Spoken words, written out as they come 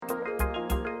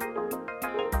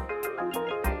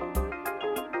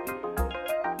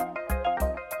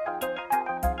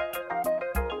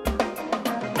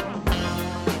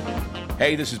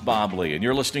Hey, this is Bob Lee, and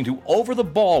you're listening to Over the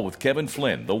Ball with Kevin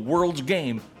Flynn, the world's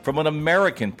game from an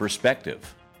American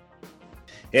perspective.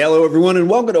 Hello, everyone, and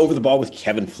welcome to Over the Ball with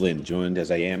Kevin Flynn, joined as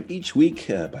I am each week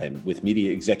with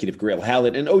media executive Grail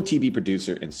Hallett and OTB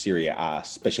producer and Serie A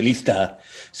specialista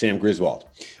Sam Griswold.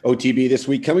 OTB this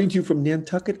week coming to you from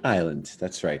Nantucket Island.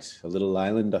 That's right, a little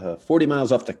island 40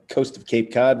 miles off the coast of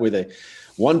Cape Cod where the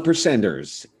one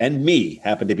percenters and me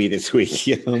happen to be this week.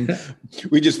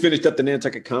 We just finished up the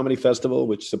Nantucket Comedy Festival,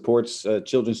 which supports a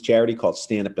children's charity called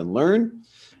Stand Up and Learn.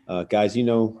 Guys, you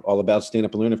know all about Stand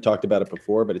Up and Learn. I've talked about it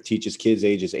before, but it teaches kids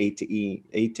ages 8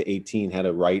 to 18 how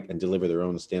to write and deliver their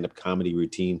own stand-up comedy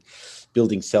routine,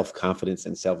 building self-confidence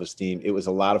and self-esteem. It was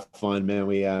a lot of fun, man.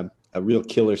 We a real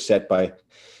killer set by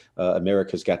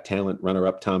America's Got Talent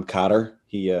runner-up Tom Cotter.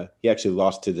 He actually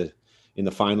lost in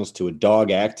the finals to a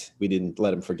dog act. We didn't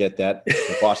let him forget that.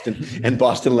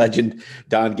 Boston legend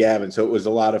Don Gavin. So it was a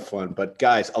lot of fun. But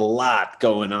guys, a lot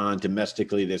going on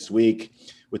domestically this week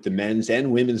with the men's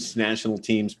and women's national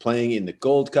teams playing in the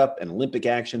Gold Cup and Olympic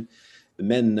action. The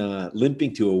men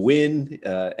limping to a win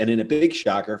and in a big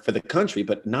shocker for the country,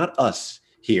 but not us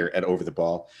here at Over the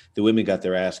Ball. The women got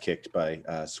their ass kicked by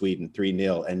Sweden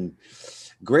 3-0. And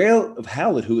Grail of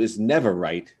Hallett, who is never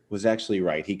right, was actually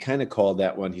right. He kind of called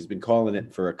that one. He's been calling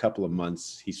it for a couple of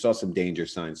months. He saw some danger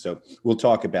signs. So we'll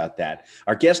talk about that.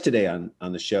 Our guest today on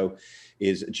the show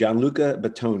is Gianluca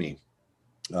Bottini.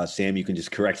 Sam, you can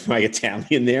just correct my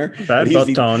Italian there.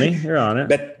 Bottini, you're on it.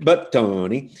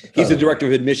 Bottini. He's the director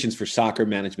of admissions for Soccer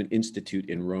Management Institute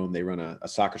in Rome. They run a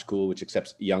soccer school which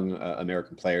accepts young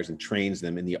American players and trains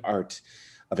them in the art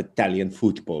of Italian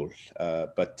football.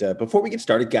 But before we get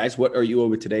started, guys, what are you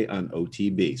over today on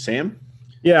OTB? Sam?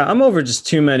 Yeah, I'm over just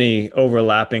too many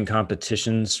overlapping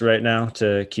competitions right now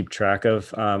to keep track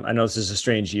of. I know this is a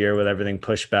strange year with everything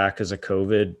pushed back because of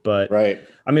COVID, but right.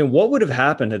 I mean, what would have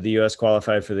happened had the U.S.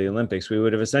 qualified for the Olympics? We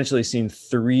would have essentially seen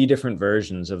three different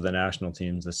versions of the national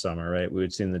teams this summer, right? We would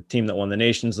have seen the team that won the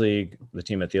Nations League, the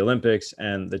team at the Olympics,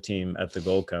 and the team at the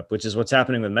Gold Cup, which is what's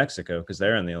happening with Mexico because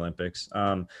they're in the Olympics.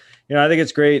 I think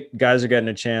it's great. Guys are getting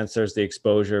a chance. There's the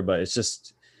exposure, but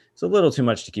it's a little too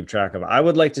much to keep track of. I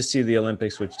would like to see the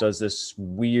Olympics, which does this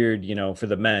weird, for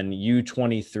the men,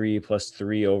 U23 plus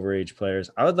 3 overage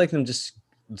players. I would like them to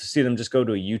see them just go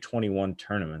to a U21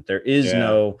 tournament. There is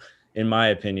no, in my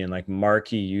opinion, like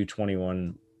marquee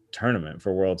U21 tournament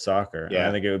for world soccer. Yeah.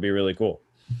 I think it would be really cool.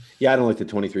 Yeah, I don't like the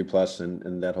 23 plus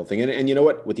and that whole thing. And you know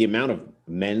what? With the amount of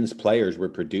men's players we're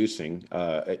producing,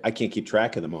 I can't keep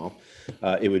track of them all.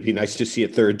 It would be nice to see a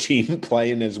third team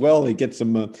playing as well. They get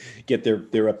some get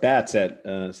their at bats at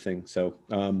things. So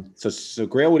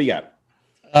Grail, what do you got?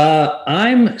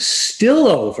 I'm still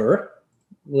over.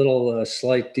 Little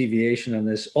slight deviation on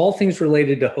this. All things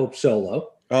related to Hope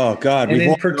Solo. Oh God, we've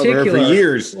in particular over her for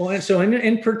years. Well, and so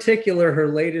in particular, her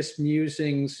latest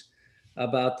musings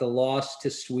about the loss to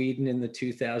Sweden in the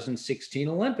 2016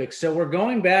 Olympics. So we're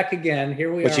going back again.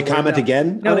 Here we are. Would she comment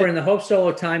again? No, we're in the Hope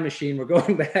Solo time machine. We're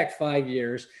going back 5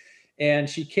 years, and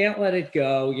she can't let it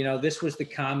go. This was the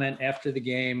comment after the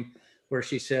game where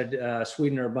she said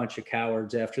Sweden are a bunch of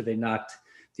cowards after they knocked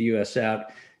the U.S. out.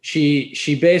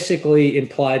 She basically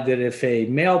implied that if a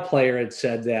male player had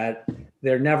said that,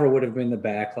 there never would have been the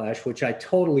backlash, which I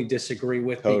totally disagree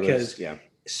with because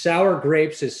sour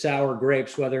grapes is sour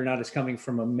grapes, whether or not it's coming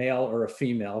from a male or a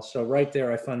female. So right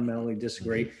there, I fundamentally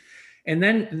disagree. Mm-hmm.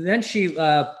 And then she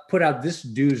put out this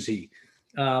doozy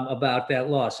about that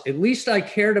loss. At least I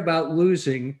cared about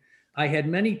losing. I had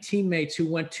many teammates who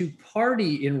went to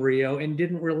party in Rio and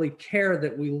didn't really care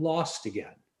that we lost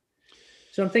again.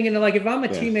 So I'm thinking, like, if I'm a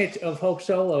teammate of Hope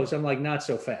Solo's, I'm like, not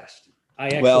so fast. I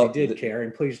actually did care,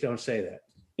 and please don't say that.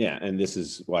 Yeah, and this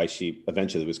is why she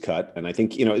eventually was cut. And I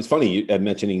think, it's funny, you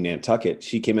mentioning Nantucket.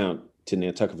 She came out to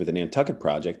Nantucket for the Nantucket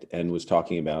Project and was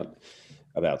talking about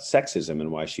sexism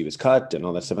and why she was cut and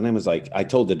all that stuff. And I was like, I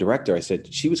told the director, I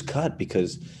said, she was cut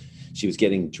because she was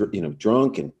getting,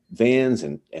 drunk and vans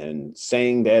and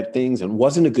saying bad things and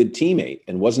wasn't a good teammate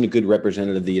and wasn't a good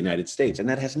representative of the United States. And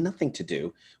that has nothing to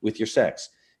do with your sex.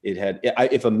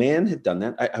 If a man had done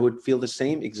that, I would feel the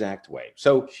same exact way.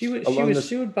 So she was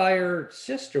sued by her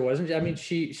sister, wasn't she? I mean,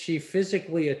 she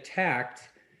physically attacked.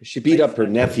 She beat up her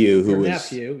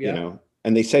nephew,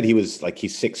 and they said he was like,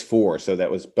 he's 6'4". So that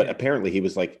was, but apparently he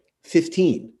was like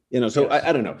 15. So yes.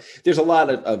 I don't know. There's a lot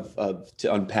of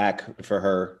to unpack for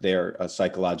her there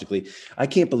psychologically. I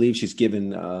can't believe she's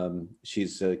given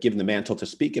the mantle to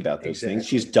speak about those things.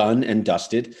 She's done and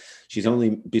dusted. She's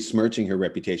only besmirching her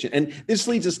reputation. And this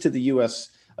leads us to the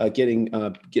U.S. Getting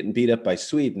beat up by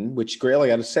Sweden, which, Grail, I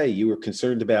got to say, you were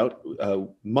concerned about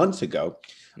months ago.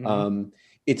 Mm-hmm.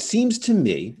 It seems to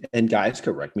me, and guys,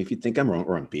 correct me if you think I'm wrong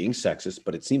or I'm being sexist,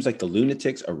 but it seems like the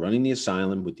lunatics are running the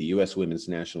asylum with the U.S. women's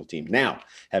national team. Now,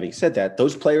 having said that,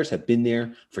 those players have been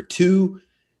there for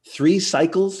 2-3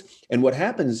 cycles, and what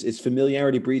happens is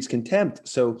familiarity breeds contempt.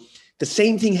 So the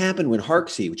same thing happened when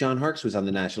John Harkes was on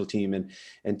the national team,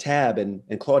 and Tab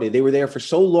and Claudia. They were there for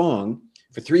so long,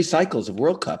 for 3 cycles of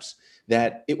World Cups,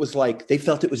 that it was like they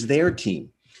felt it was their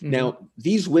team. Mm-hmm. Now,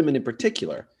 these women in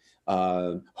particular,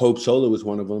 Hope Solo was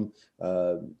one of them,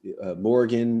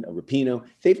 Morgan, Rapinoe,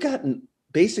 they've gotten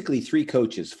basically 3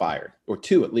 coaches fired, or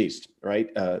 2 at least, right?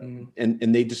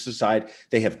 And they just decide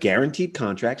they have guaranteed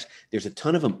contracts. There's a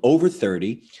ton of them over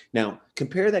 30. Now,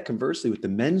 compare that conversely with the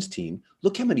men's team.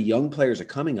 Look how many young players are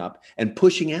coming up and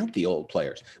pushing out the old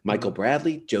players. Michael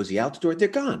Bradley, Josie Altidore, they're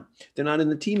gone. They're not in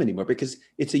the team anymore because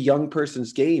it's a young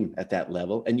person's game at that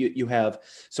level. And you have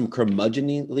some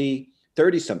curmudgeonly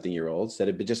 30-something-year-olds that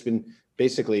have just been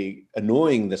basically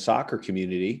annoying the soccer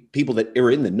community, people that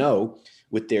are in the know,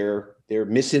 with their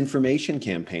misinformation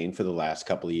campaign for the last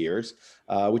couple of years,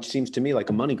 which seems to me like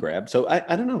a money grab. So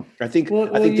I don't know. I think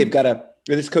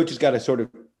this coach has got to sort of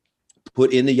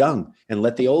put in the young and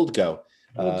let the old go.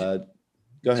 Go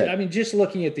ahead. I mean, just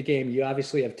looking at the game, you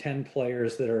obviously have 10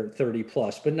 players that are 30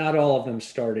 plus, but not all of them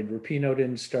started. Rapinoe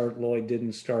didn't start. Lloyd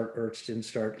didn't start. Ertz didn't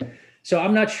start. So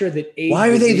I'm not sure that age. Why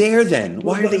are they there then?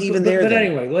 Why are they even there? But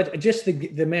anyway, just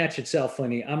the match itself,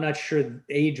 Flinny, I'm not sure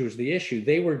age was the issue.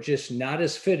 They were just not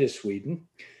as fit as Sweden.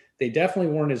 They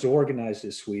definitely weren't as organized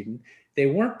as Sweden. They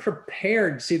weren't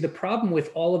prepared. See, the problem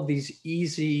with all of these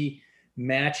easy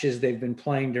matches they've been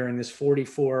playing during this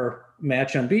 44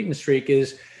 match unbeaten streak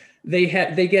is they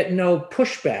get no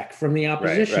pushback from the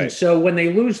opposition. Right. So when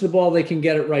they lose the ball, they can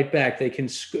get it right back. They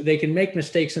can make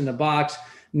mistakes in the box.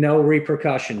 No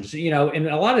repercussions. In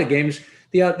a lot of the games,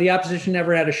 the opposition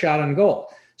never had a shot on goal.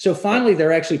 So finally,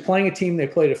 they're actually playing a team they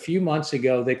played a few months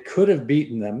ago that could have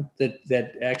beaten them,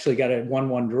 that actually got a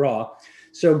 1-1 draw.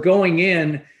 So going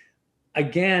in,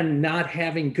 again, not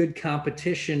having good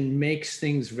competition makes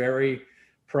things very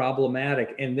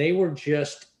problematic. And they were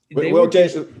just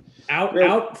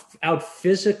out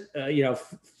physical.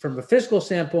 From a physical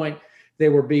standpoint, they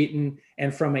were beaten,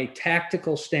 and from a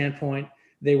tactical standpoint,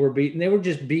 they were beaten. They were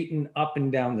just beaten up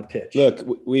and down the pitch. Look,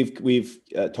 we've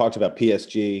talked about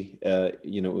PSG,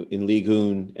 in Ligue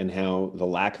 1, and how the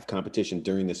lack of competition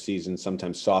during the season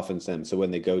sometimes softens them. So when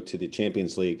they go to the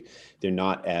Champions League, they're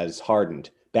not as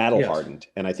battle-hardened.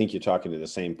 And I think you're talking to the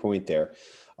same point there.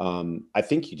 I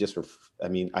think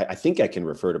I think I can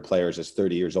refer to players as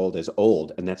 30 years old as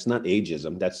old, and that's not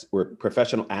ageism. We're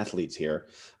professional athletes here.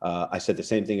 I said the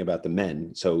same thing about the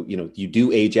men. So, you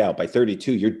do age out. By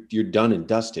 32, you're done and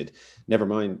dusted. Never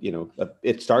mind,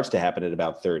 it starts to happen at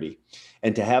about 30.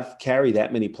 And to carry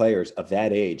that many players of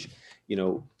that age,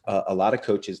 a lot of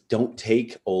coaches don't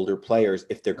take older players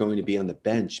if they're going to be on the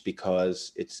bench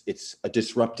because it's a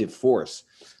disruptive force.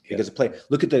 Because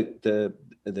look at the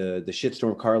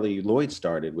shitstorm Carly Lloyd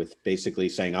started with, basically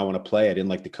saying, I want to play. I didn't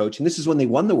like the coach. And this is when they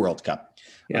won the World Cup.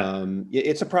 Yeah.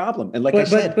 It's a problem. And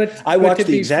I watched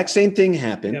the exact same thing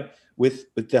happen with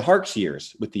the Harkes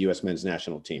years with the U.S. men's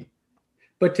national team.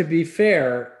 But to be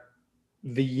fair,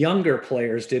 the younger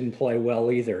players didn't play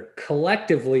well either.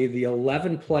 Collectively, the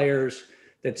 11 players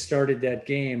that started that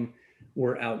game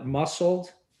were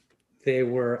out-muscled. They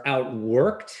were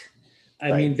outworked.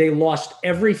 I mean, they lost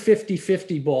every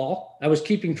 50-50 ball. I was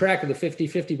keeping track of the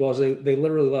 50-50 balls. They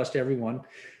literally lost every one.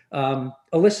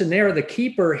 Alyssa Nair, the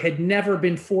keeper, had never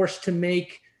been forced to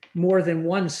make more than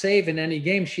 1 save in any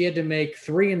game. She had to make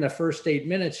 3 in the first 8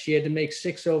 minutes. She had to make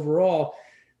 6 overall.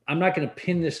 I'm not going to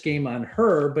pin this game on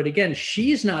her, but again,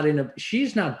 she's not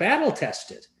battle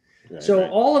tested. Right,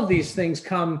 all of these things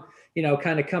kind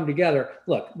of come together.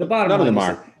 Look, the bottom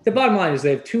line is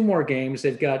they have 2 more games.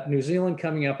 They've got New Zealand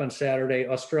coming up on Saturday,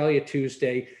 Australia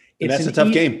Tuesday. That's a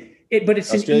tough game. But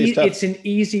it's an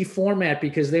easy format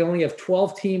because they only have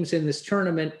 12 teams in this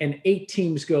tournament and 8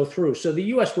 teams go through. So the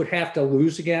U.S. would have to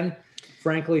lose again,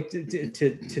 frankly,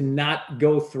 to not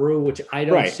go through, which I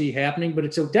don't see happening. But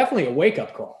it's definitely a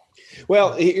wake-up call.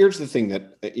 Well, here's the thing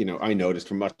that, I noticed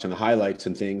from much on the highlights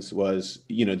and things was,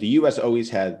 the U.S. always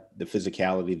had the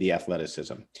physicality, the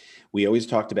athleticism. We always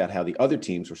talked about how the other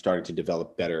teams were starting to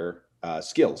develop better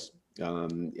skills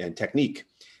and technique,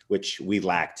 which we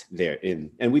lacked there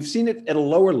and we've seen it at a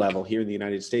lower level here in the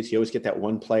United States. You always get that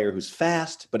one player who's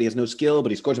fast, but he has no skill, but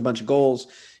he scores a bunch of goals.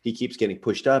 He keeps getting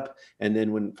pushed up. And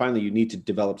then when finally you need to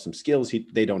develop some skills,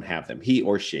 they don't have them, he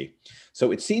or she.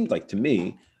 So it seemed like to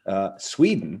me,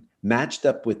 Sweden matched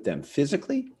up with them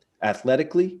physically,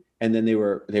 athletically, and then they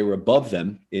were above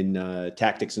them in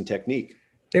tactics and technique.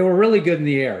 They were really good in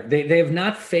the air. They have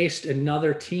not faced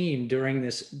another team during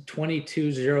this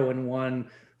 22-0-1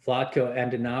 Vlatko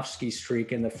Andonovski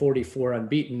streak and the 44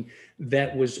 unbeaten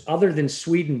that was other than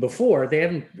Sweden before. They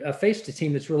haven't faced a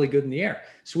team that's really good in the air.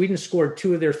 Sweden scored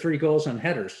 2 of their 3 goals on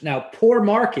headers. Now, poor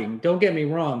marking, don't get me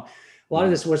wrong. A lot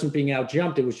of this wasn't being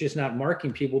out-jumped. It was just not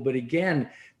marking people. But again,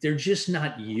 they're just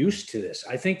not used to this.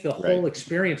 I think the whole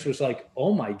experience was like,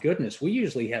 oh my goodness, we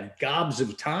usually have gobs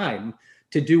of time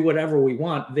to do whatever we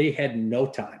want. They had no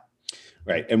time.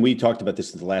 Right. And we talked about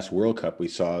this in the last World Cup. We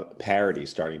saw parity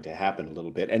starting to happen a little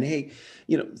bit. And hey,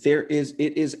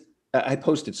 I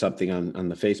posted something on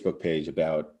the Facebook page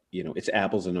about, it's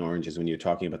apples and oranges when you're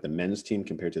talking about the men's team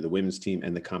compared to the women's team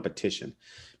and the competition,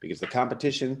 because the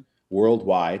competition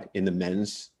worldwide in the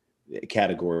men's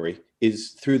category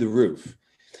is through the roof.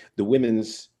 The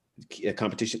women's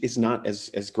competition is not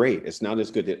as great. It's not as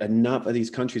good. Enough of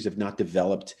these countries have not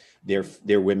developed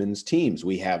their women's teams.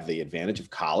 We have the advantage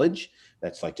of college.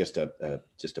 That's like just a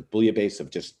bouillabaisse of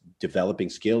just developing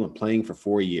skill and playing for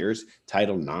 4 years.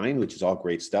 Title IX, which is all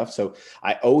great stuff. So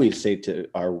I always say to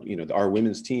our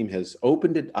women's team has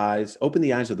opened the eyes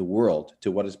of the world to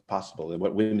what is possible and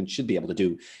what women should be able to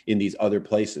do in these other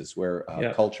places where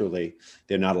culturally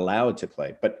they're not allowed to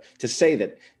play. But to say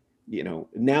that,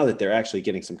 now that they're actually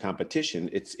getting some competition,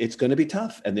 it's going to be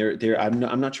tough, and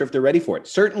I'm not sure if they're ready for it.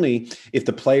 Certainly, if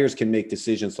the players can make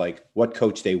decisions like what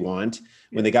coach they want,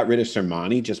 when they got rid of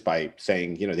Sermani just by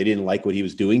saying they didn't like what he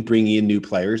was doing, bringing in new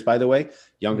players, by the way,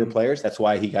 younger players. That's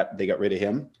why they got rid of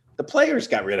him. The players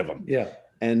got rid of him. Yeah,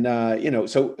 and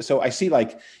so I see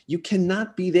you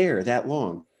cannot be there that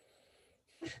long.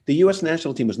 The U.S.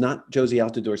 national team was not Josie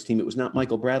Altidore's team. It was not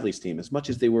Michael Bradley's team. As much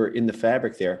as they were in the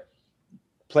fabric there,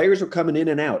 players were coming in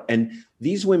and out, and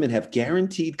these women have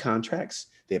guaranteed contracts.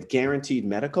 They have guaranteed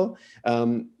medical.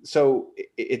 So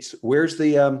it's where's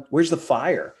the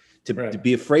fire to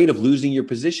be afraid of losing your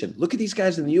position? Look at these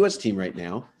guys in the U.S. team right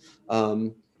now.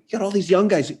 You got all these young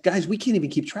guys. We can't even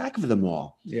keep track of them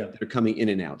all. Yeah, that are coming in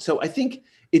and out. So I think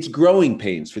it's growing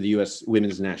pains for the U.S.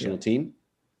 women's national team.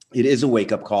 It is a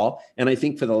wake-up call, and I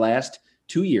think for the last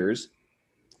 2 years,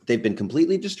 they've been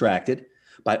completely distracted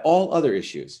by all other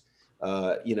issues.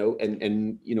 I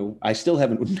still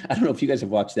haven't, I don't know if you guys have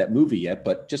watched that movie yet,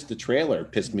 but just the trailer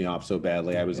pissed me off so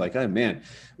badly. I was like, oh man,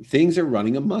 things are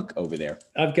running amok over there.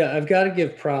 I've got to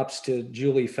give props to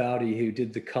Julie Foudy, who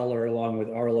did the color along with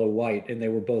Arlo White. And they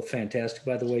were both fantastic,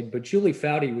 by the way, but Julie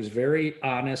Foudy was very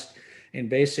honest and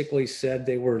basically said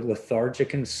they were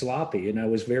lethargic and sloppy. And I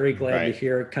was very glad to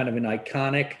hear kind of an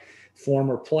iconic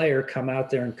former player come out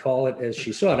there and call it as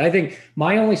she saw it. I think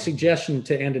my only suggestion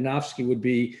to Andonovski would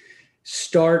be,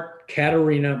 start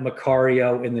Katerina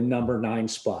Macario in the number 9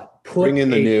 spot. Bring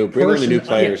in the new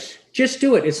players. Just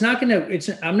do it. It's not going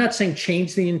to, I'm not saying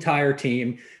change the entire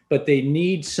team, but they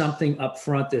need something up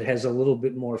front that has a little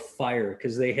bit more fire,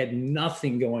 because they had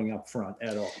nothing going up front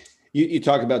at all. You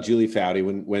talk about Julie Foudy.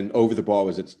 When Over the Ball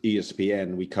was at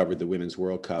ESPN, we covered the Women's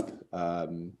World Cup.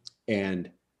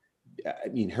 And I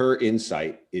mean, her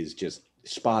insight is just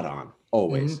spot on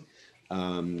always.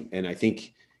 And I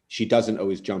think she doesn't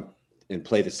always jump and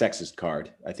play the sexist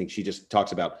card. I think she just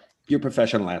talks about, you're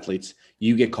professional athletes.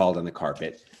 You get called on the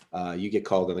carpet. You get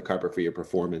called on the carpet for your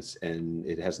performance, and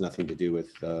it has nothing to do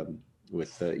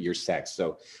with your sex.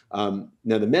 So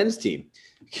now the men's team,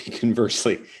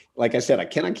 conversely, like I said, I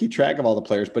cannot keep track of all the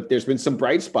players, but there's been some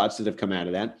bright spots that have come out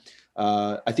of that.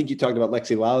 I think you talked about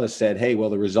Lexi Lala said, hey, well,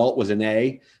 the result was an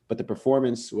A, but the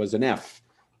performance was an F.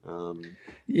 I mean,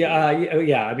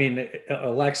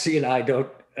 Alexi and I don't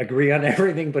agree on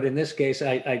everything, but in this case,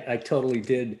 I totally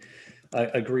did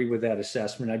agree with that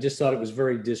assessment. I just thought it was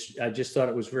very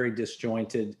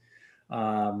disjointed.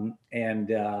 Again,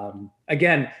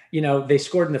 they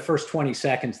scored in the first 20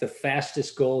 seconds, the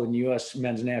fastest goal in U.S.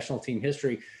 men's national team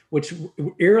history, which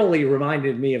eerily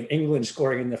reminded me of England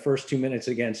scoring in the first 2 minutes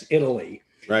against Italy.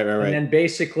 Right. And then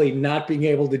basically not being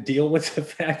able to deal with the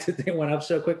fact that they went up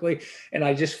so quickly. And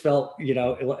I just felt,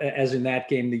 as in that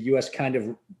game, the U.S. kind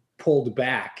of pulled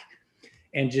back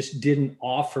and just didn't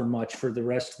offer much for the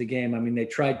rest of the game. I mean, they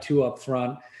tried 2 up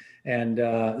front, and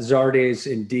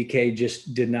Zardes and DK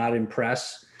just did not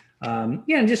impress.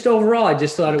 And just overall, I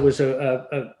just thought it was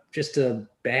just a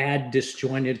bad,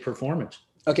 disjointed performance.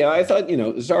 Okay, I thought,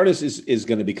 Zardes is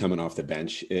going to be coming off the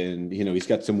bench, and, he's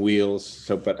got some wheels.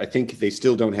 So, but I think they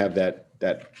still don't have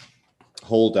that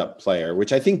hold-up player,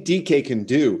 which I think DK can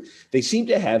do. They seem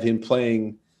to have him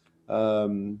playing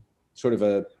sort of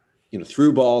a,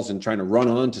 through balls and trying to run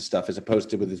onto stuff as opposed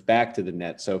to with his back to the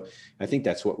net. So I think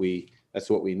that's what we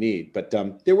need. But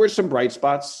there were some bright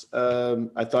spots.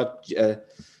 I thought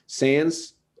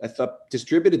Sands I thought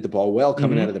distributed the ball well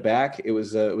coming out of the back. It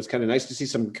was kind of nice to see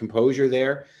some composure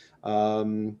there.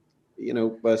 Sam,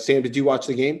 did you watch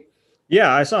the game?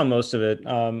 Yeah, I saw most of it.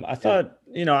 I thought,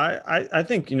 I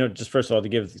think, just first of all, to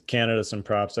give Canada some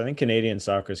props, I think Canadian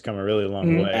soccer has come a really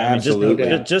long way. Absolutely.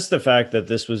 I mean, just the fact that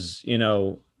this was,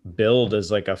 billed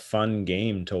as like a fun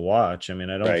game to watch. I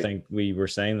mean, I don't think we were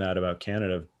saying that about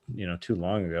Canada, too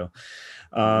long ago.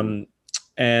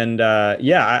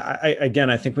 Again,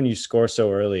 I think when you score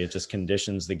so early, it just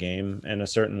conditions the game in a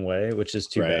certain way, which is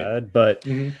too bad. But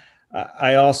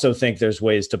I also think there's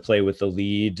ways to play with the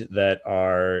lead that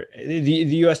are the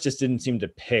U.S. just didn't seem to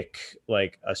pick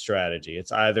like a strategy.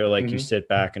 It's either like you sit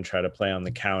back and try to play on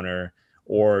the counter,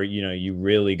 or, you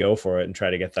really go for it and try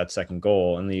to get that second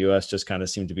goal. And the U.S. just kind of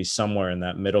seemed to be somewhere in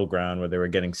that middle ground where they were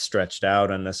getting stretched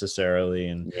out unnecessarily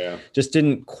and just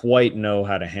didn't quite know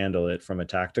how to handle it from a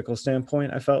tactical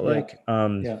standpoint, I felt like.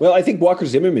 Well, I think Walker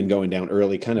Zimmerman going down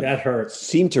early kind of that hurts.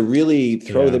 Seemed to really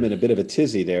throw them in a bit of a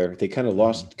tizzy there. They kind of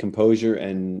lost composure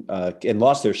and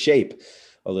lost their shape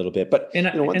a little bit, but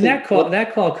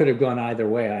that call could have gone either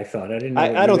way. I thought I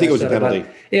don't think it was a penalty.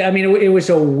 Yeah, I mean, it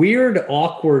was a weird,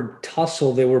 awkward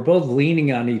tussle. They were both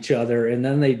leaning on each other, and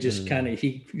then they just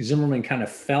Zimmerman kind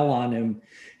of fell on him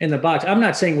in the box. I'm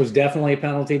not saying it was definitely a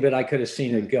penalty, but I could have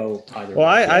seen it go either way.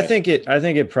 I think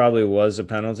it probably was a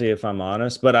penalty, if I'm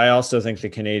honest, but I also think the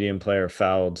Canadian player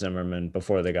fouled Zimmerman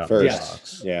before they got in the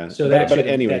box. Yeah. So that should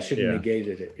have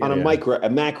negated it. On a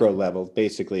macro level,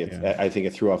 basically, I think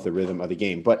it threw off the rhythm of the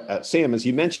game. But Sam, as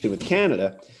you mentioned with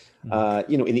Canada, in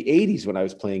the 80s when I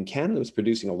was playing, Canada was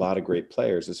producing a lot of great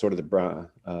players. It's sort of the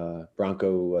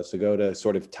Bronco Segota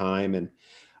sort of time, and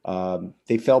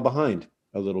they fell behind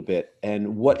a little bit.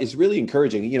 And what is really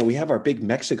encouraging, we have our big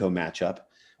Mexico matchup,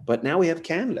 but now we have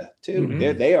Canada too.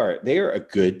 They are a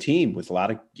good team with a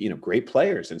lot of great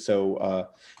players, and so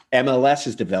MLS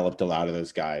has developed a lot of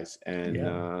those guys. And 10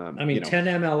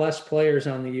 MLS players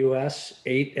on the U.S.,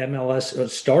 8 MLS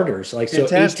starters,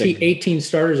 18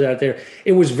 starters out there.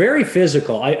 It was very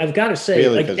physical. I've got to say,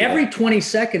 really physical. Every 20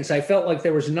 seconds, I felt like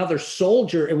there was another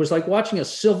soldier. It was like watching a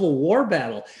Civil War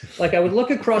battle. Like I would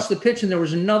look across the pitch and there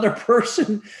was another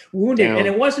person wounded, and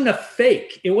it wasn't a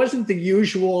fake. It wasn't the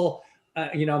usual,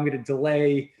 I'm going to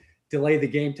delay the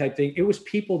game type thing. It was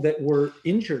people that were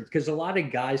injured because a lot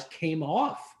of guys came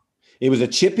off. It was a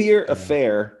chippier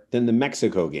affair than the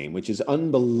Mexico game, which is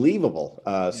unbelievable.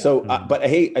 But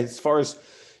hey, as far as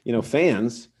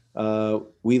fans,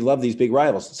 we love these big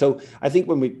rivals. So I think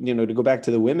when we, to go back to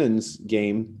the women's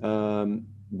game,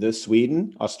 the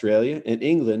Sweden, Australia, and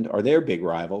England are their big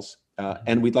rivals,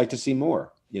 and we'd like to see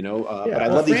more. But I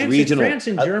love these regional. France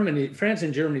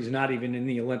and Germany is not even in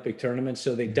the Olympic tournament,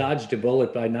 so they dodged a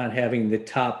bullet by not having the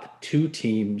top 2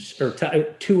 teams or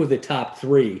 2 of the top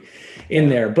 3 in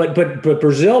there. But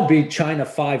Brazil beat China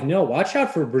 5-0. Watch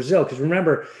out for Brazil, because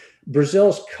remember,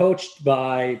 Brazil's coached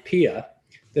by Pia,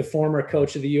 the former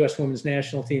coach of the U.S. women's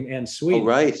national team, and Sweden. Oh,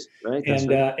 right.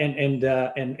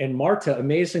 And Marta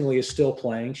amazingly is still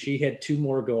playing. She had 2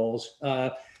 more goals.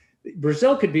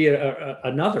 Brazil could be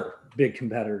another big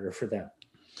competitor for them.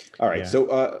 All right.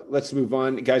 So let's move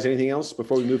on, guys. Anything else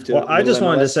before we move to? Well, I just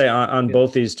wanted to say on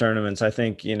both these tournaments, I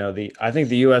think the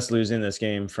U.S. losing this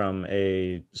game from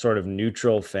a sort of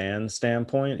neutral fan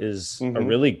standpoint is a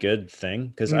really good thing,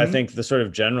 because I think the sort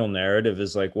of general narrative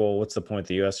is like, well, what's the point?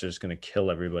 The U.S. are just going to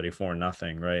kill everybody for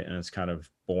nothing, right? And it's kind of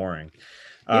boring.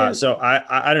 So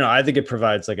I don't know. I think it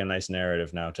provides like a nice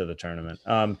narrative now to the tournament.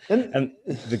 I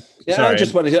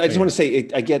just want to say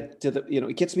I get to the,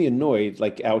 it gets me annoyed,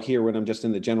 like out here when I'm just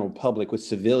in the general public with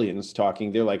civilians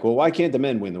talking. They're like, well, why can't the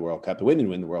men win the World Cup? The women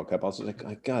win the World Cup. I was like,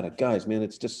 I got it, guys, man.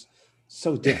 It's just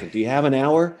so different. Do you have an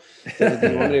hour? Do you want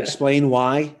me to explain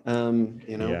why? And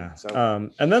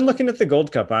then looking at the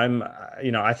Gold Cup,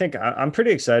 I think I'm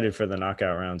pretty excited for the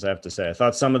knockout rounds. I have to say, I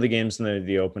thought some of the games in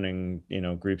the opening,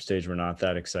 group stage were not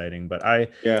that exciting, but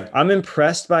I'm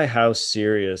impressed by how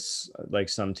serious like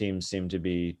some teams seem to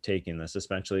be taking this,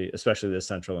 especially the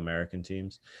Central American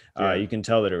teams. You can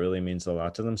tell that it really means a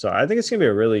lot to them. So I think it's going to be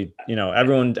a really,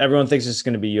 everyone thinks it's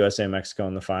going to be USA Mexico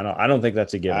in the final. I don't think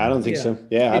that's a given. I don't think so.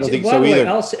 Yeah, I don't think so.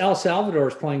 El Salvador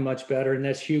is playing much better, and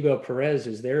that's Hugo Perez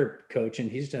is their coach,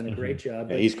 and he's done a great job.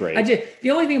 Yeah, he's great.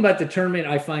 The only thing about the tournament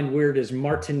I find weird is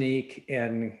Martinique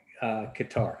and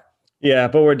Qatar. Yeah,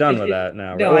 but we're done with that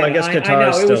now. Right? No, I guess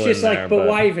Qatar's still in there. It was just there, but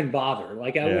why even bother?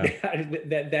 Like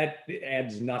that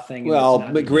adds nothing. Well,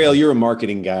 McGrail, you're a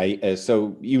marketing guy,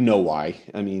 so why.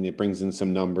 I mean, it brings in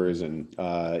some numbers, and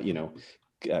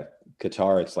Qatar,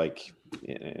 it's like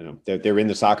they're in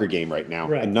the soccer game right now,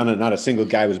 right. and not a single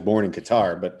guy was born in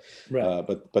Qatar, but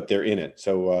they're in it.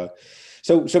 So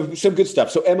some good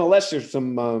stuff. So MLS, there's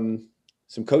some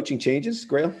coaching changes,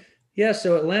 Grail. Yeah,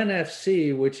 so Atlanta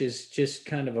FC, which is just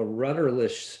kind of a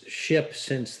rudderless ship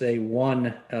since they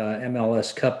won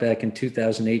MLS Cup back in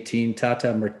 2018.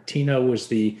 Tata Martino was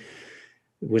the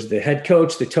head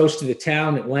coach, the toast of the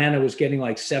town. Atlanta was getting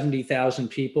like 70,000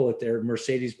 people at their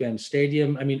Mercedes-Benz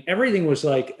Stadium. I mean, everything was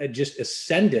like just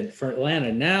ascendant for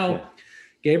Atlanta. Now,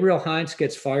 Gabriel Heinz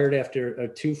gets fired after a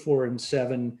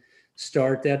 2-4-7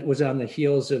 start. That was on the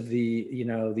heels of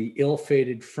the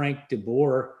ill-fated Frank de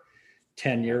Boer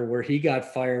tenure, where he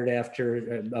got fired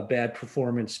after a bad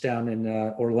performance down in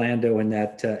Orlando, and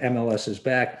that MLS is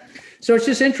back. So it's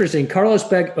just interesting. Carlos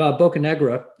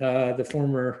Bocanegra, the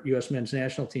former U.S. men's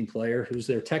national team player, who's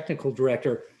their technical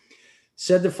director,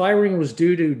 said the firing was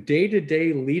due to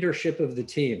day-to-day leadership of the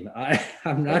team.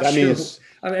 I'm not sure.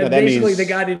 Basically, the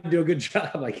guy didn't do a good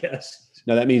job, I guess.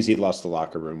 No, that means he lost the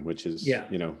locker room, which is,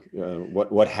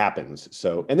 what happens.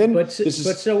 So, and then,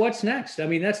 so what's next? I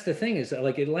mean, that's the thing, is that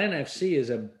like Atlanta FC is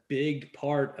a big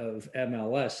part of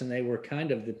MLS, and they were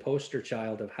kind of the poster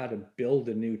child of how to build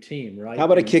a new team, right? How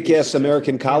about a kick-ass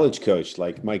American college coach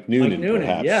like Mike Noonan?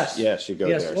 Perhaps? Yes. Yeah, should go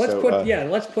there.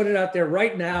 Let's put it out there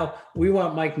right now. We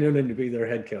want Mike Noonan to be their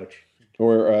head coach.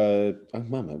 Or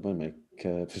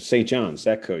for St. John's,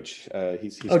 that coach.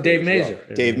 He's Dave Mazer.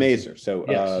 Well. Dave Mazer. So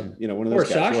one of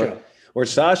those guys. Sasha. Or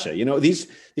Sasha. These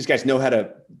guys know how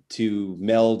to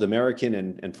meld American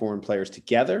and foreign players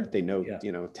together. They know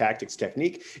tactics,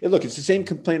 technique. And look, it's the same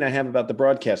complaint I have about the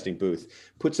broadcasting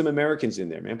booth. Put some Americans in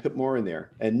there, man. Put more in there,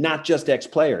 and not just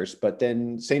ex-players. But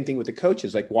then same thing with the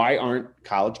coaches. Like, why aren't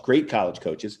great college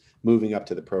coaches moving up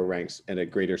to the pro ranks and a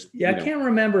greater? I can't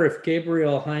remember if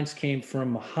Gabriel Heinz came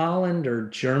from Holland or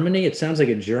Germany. It sounds like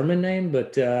a German name,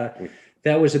 but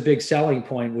that was a big selling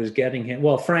point, was getting him.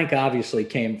 Well, Frank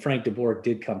de Boer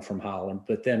did come from Holland,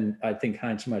 but then I think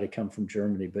Heinz might have come from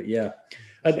Germany. But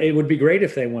it would be great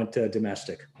if they went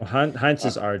domestic. Well, Heinz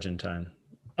is Argentine.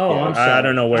 Oh, I'm sorry. I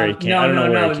don't know where he came. I don't know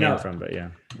where he came from, but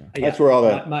that's where all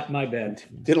the my bad.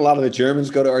 Did a lot of the Germans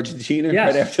go to Argentina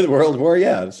right after the World War?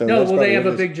 Yeah. So they have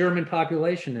a big German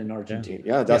population in Argentina.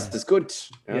 Yeah, that's good.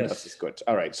 That's good.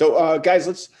 All right, so guys,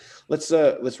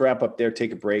 let's wrap up there.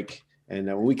 Take a break. And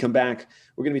when we come back,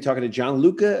 we're going to be talking to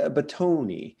Gianluca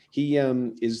Bottini. He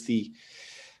is the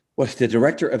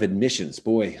director of admissions.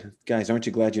 Boy, guys, aren't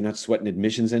you glad you're not sweating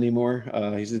admissions anymore?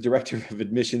 He's the director of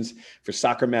admissions for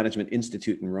Soccer Management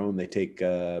Institute in Rome. They take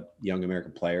young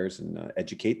American players and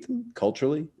educate them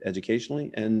culturally,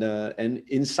 educationally, and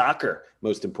in soccer,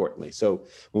 most importantly. So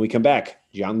when we come back,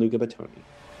 Gianluca Bottini.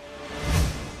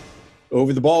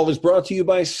 Over the Ball is brought to you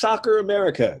by Soccer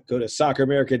America. Go to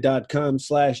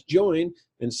socceramerica.com/join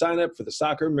and sign up for the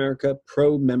Soccer America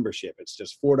Pro membership. It's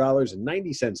just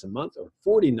 $4.90 a month or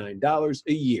 $49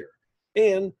 a year.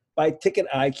 And by Ticket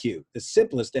IQ, the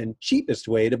simplest and cheapest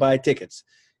way to buy tickets.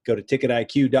 Go to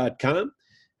ticketiq.com,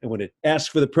 and when it asks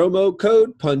for the promo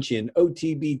code, punch in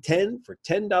OTB10 for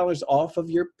 $10 off of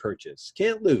your purchase.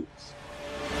 Can't lose.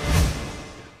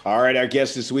 All right, our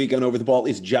guest this week on Over the Ball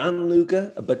is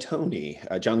Gianluca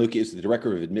Bottini. Gianluca is the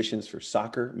director of admissions for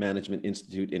Soccer Management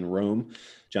Institute in Rome.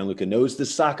 Gianluca knows the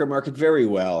soccer market very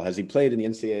well. Has he played in the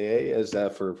NCAA as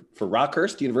for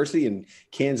Rockhurst University in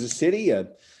Kansas City, a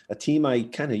team I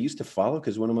kind of used to follow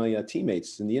because one of my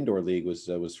teammates in the indoor league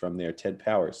was from there, Ted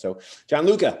Powers. So,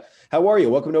 Gianluca, how are you?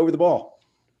 Welcome to Over the Ball.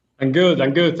 I'm good.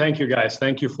 Thank you, guys.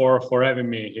 Thank you for having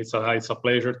me. It's a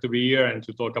pleasure to be here and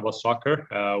to talk about soccer.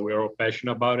 We're all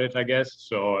passionate about it, I guess.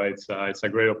 So it's a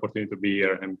great opportunity to be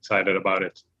here. I'm excited about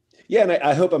it. Yeah, and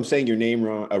I hope I'm saying your name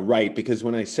right, because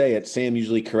when I say it, Sam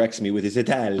usually corrects me with his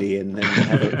Italian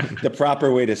and the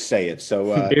proper way to say it.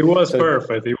 So it was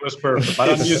perfect. But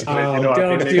I'm used to it.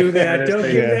 Don't do that. Don't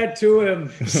give that to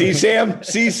him. See, Sam,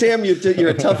 you're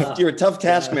a tough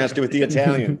taskmaster with the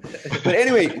Italian. But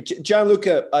anyway,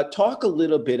 Gianluca, talk a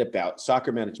little bit about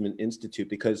Soccer Management Institute,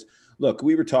 because look,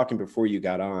 we were talking before you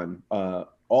got on.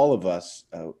 All of us.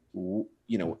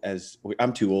 As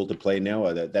I'm too old to play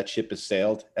now, that ship has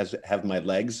sailed, as have my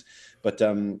legs. But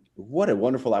what a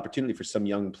wonderful opportunity for some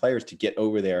young players to get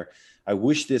over there. I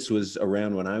wish this was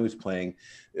around when I was playing.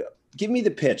 Give me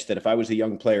the pitch that if I was a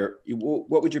young player,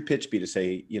 what would your pitch be to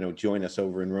say, join us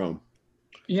over in Rome?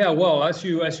 Yeah, well, as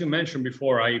you mentioned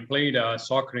before, I played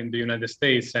soccer in the United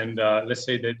States, and let's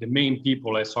say that the main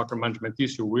people at Soccer Management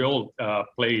Institute, we all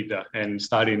played and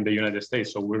studied in the United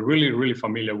States. So we're really, really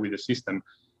familiar with the system.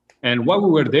 And while we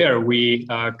were there, we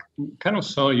kind of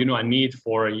saw, a need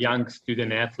for young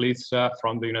student athletes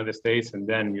from the United States, and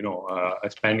then,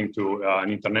 expanding to an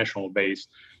international base,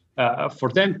 for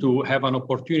them to have an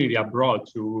opportunity abroad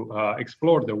to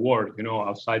explore the world,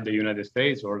 outside the United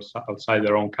States or outside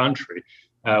their own country.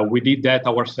 We did that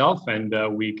ourselves,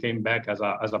 and we came back as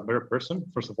a better person,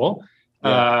 first of all.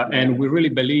 And we really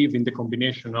believe in the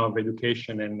combination of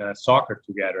education and soccer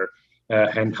together.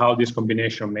 And how this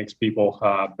combination makes people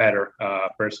better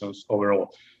persons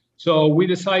overall. So we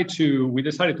decided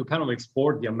to kind of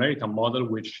export the American model,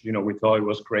 which we thought it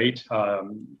was great,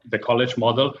 the college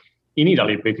model in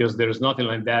Italy, because there is nothing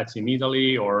like that in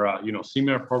Italy, or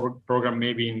similar program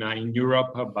maybe in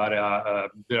Europe, but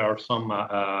there are some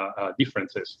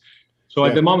differences. So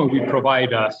at the moment, we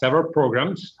provide several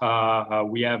programs.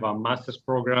 We have a master's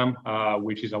program,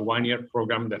 which is a one-year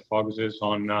program that focuses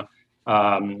on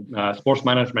sports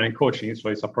management and coaching. So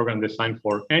it's a program designed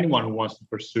for anyone who wants to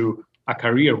pursue a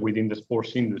career within the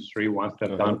sports industry once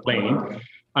they're done playing.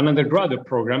 An undergraduate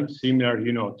program, similar,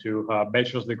 to a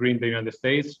bachelor's degree in the United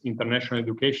States, international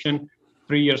education,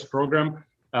 3 years program.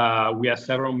 We have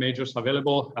several majors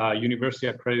available, university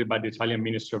accredited by the Italian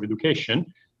Ministry of Education.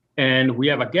 And we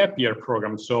have a gap year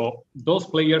program. So those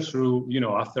players who,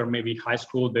 after maybe high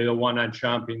school, they don't want to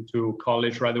jump into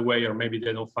college right away, or maybe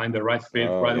they don't find the right fit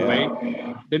away.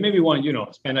 They maybe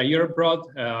want, spend a year abroad,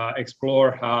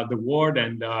 explore the world,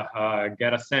 and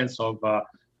get a sense of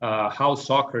how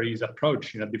soccer is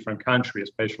approached in a different country,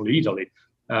 especially Italy.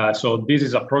 So this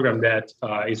is a program that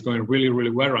is going really, really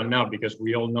well right now, because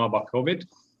we all know about COVID.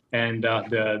 And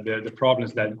the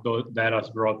problems that has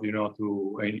brought,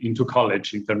 into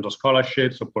college in terms of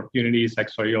scholarships, opportunities,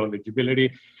 extra-year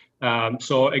eligibility.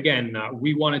 So again,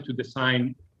 we wanted to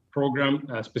design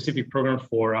specific program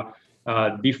for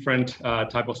different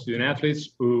type of student athletes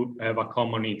who have a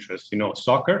common interest,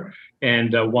 soccer,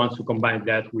 and want to combine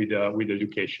that with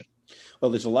education.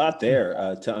 Well, there's a lot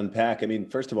there to unpack. I mean,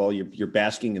 first of all, you're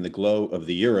basking in the glow of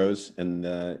the Euros and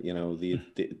the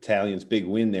Italians' big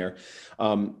win there.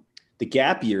 The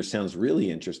gap year sounds really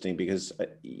interesting because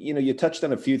you touched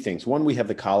on a few things. One, we have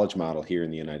the college model here in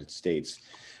the United States,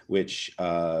 which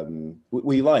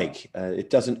we like. It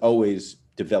doesn't always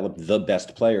develop the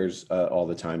best players all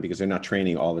the time because they're not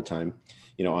training all the time,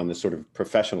 on the sort of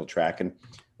professional track. And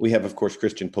we have, of course,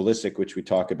 Christian Pulisic, which we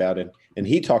talk about, and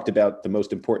he talked about the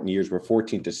most important years were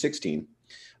 14 to 16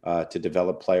 to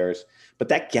develop players. But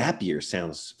that gap year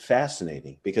sounds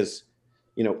fascinating because,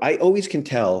 I always can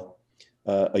tell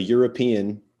a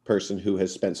European person who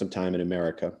has spent some time in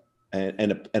America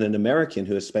and an American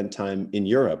who has spent time in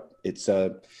Europe. It's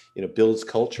builds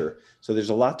culture. So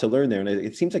there's a lot to learn there. And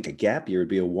it seems like a gap year would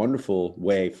be a wonderful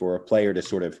way for a player to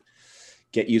sort of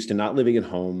get used to not living at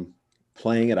home,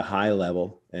 playing at a high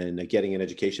level, and getting an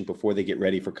education before they get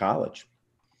ready for college.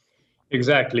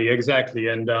 Exactly.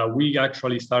 And we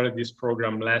actually started this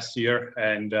program last year,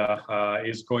 and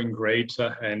it's going great.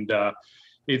 And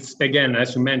it's, again,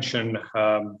 as you mentioned,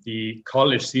 the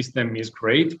college system is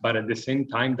great, but at the same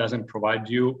time doesn't provide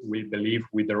you, we believe,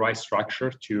 with the right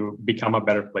structure to become a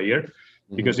better player.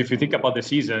 Mm-hmm. Because if you think about the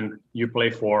season, you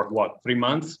play for 3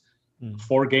 months,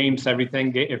 4 games every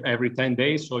 10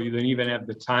 days. So you don't even have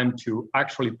the time to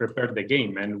actually prepare the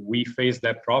game. And we face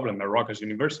that problem at Rutgers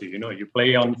University. You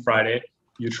play on Friday,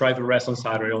 you try to rest on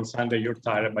Saturday, on Sunday, you're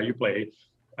tired, but you play.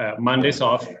 Monday's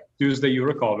off, Tuesday you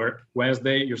recover,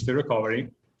 Wednesday you're still recovering,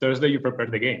 Thursday you prepare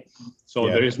the game. So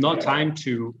there is no time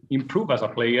to improve as a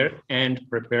player and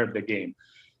prepare the game.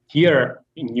 Here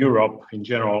in Europe, in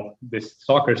general, this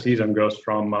soccer season goes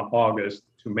from August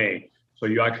to May. So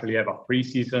you actually have a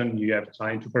preseason, you have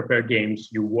time to prepare games,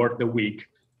 you work the week,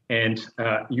 and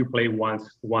you play once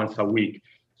a week.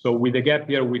 So with the gap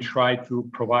year, we try to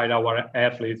provide our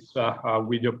athletes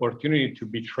with the opportunity to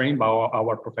be trained by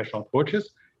our professional coaches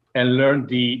and learn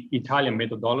the Italian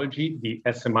methodology, the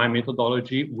SMI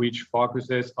methodology, which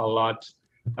focuses a lot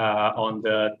on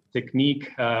the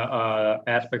technique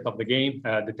aspect of the game,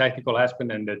 the tactical aspect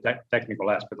and the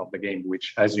technical aspect of the game,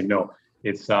 which, as you know,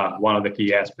 it's one of the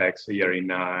key aspects here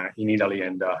in Italy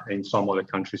and in some other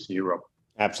countries in Europe.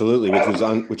 Absolutely,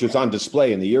 which was on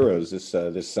display in the Euros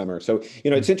this summer. So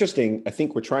it's interesting. I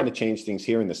think we're trying to change things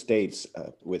here in the States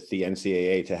with the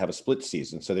NCAA to have a split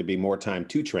season, so there'd be more time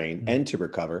to train and to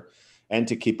recover and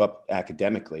to keep up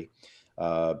academically.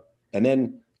 And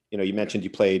then you mentioned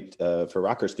you played for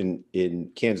Rockhurst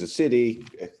in Kansas City.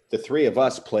 The three of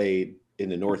us played in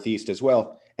the Northeast as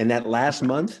well. And that last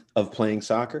month of playing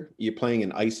soccer, you're playing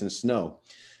in ice and snow.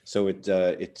 So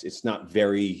it's not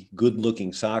very good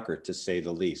looking soccer, to say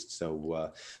the least.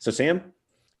 So Sam,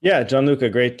 Yeah, Gianluca,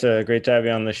 great to have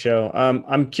you on the show.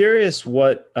 I'm curious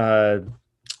what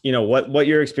what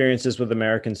your experience is with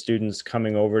American students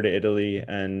coming over to Italy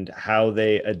and how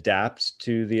they adapt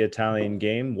to the Italian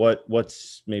game.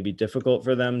 What's maybe difficult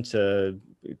for them to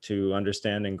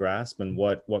understand and grasp, and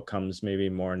what comes maybe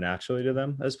more naturally to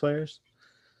them as players?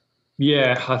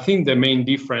 Yeah, I think the main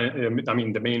difference,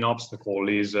 the main obstacle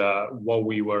is what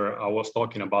I was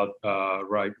talking about,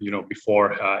 right,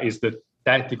 before, is the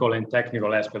tactical and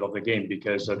technical aspect of the game,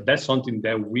 because that's something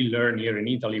that we learn here in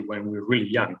Italy when we're really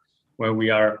young, when we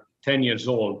are 10 years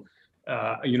old.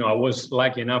 I was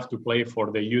lucky enough to play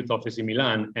for the youth of AC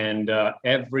Milan, and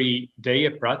every day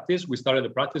at practice, we started the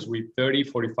practice with 30,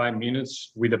 45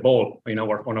 minutes with the ball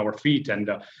on our feet, and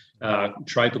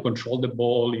try to control the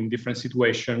ball in different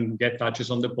situations, get touches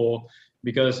on the ball,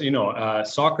 because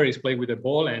soccer is played with the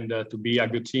ball, and to be a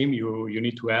good team, you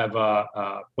need to have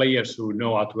players who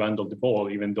know how to handle the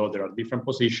ball, even though there are different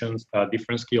positions,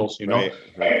 different skills. Right.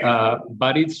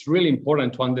 But it's really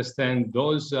important to understand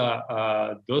those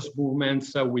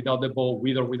movements without the ball,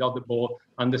 with or without the ball.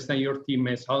 Understand your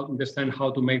teammates, understand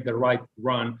how to make the right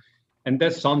run. And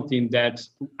that's something that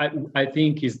I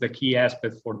think is the key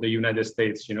aspect for the United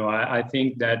States. I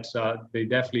think that they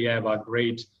definitely have a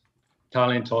great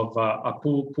talent of a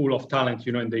pool of talent.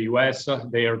 In the US,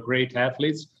 they are great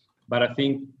athletes, but I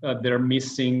think they're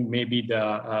missing maybe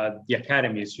the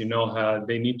academies.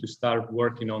 They need to start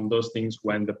working on those things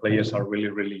when the players are really,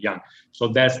 really young. So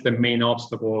that's the main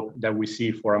obstacle that we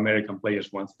see for American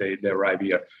players once they arrive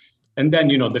here. And then,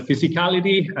 the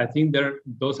physicality, I think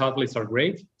those athletes are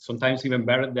great, sometimes even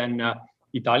better than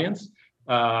Italians.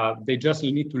 They just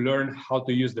need to learn how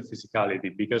to use the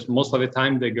physicality, because most of the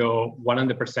time they go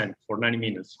 100% for 90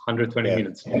 minutes, 120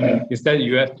 minutes. Instead,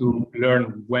 you have to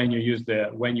learn when you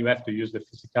have to use the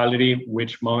physicality,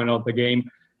 which moment of the game.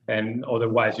 And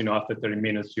otherwise, after 30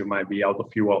 minutes, you might be out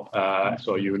of fuel.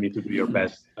 So you need to do your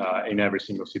best in every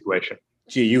single situation.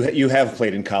 Gee, you have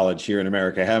played in college here in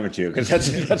America, haven't you? Because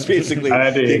that's basically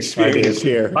the experience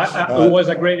here. It was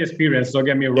a great experience. Don't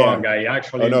get me wrong. I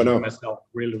actually enjoyed myself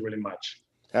really, really much.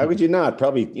 How could you not?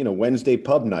 Probably, Wednesday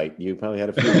pub night. You probably had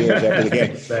a few beers after the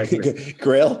game. Exactly.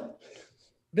 Grill?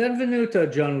 Benvenuto,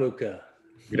 Gianluca.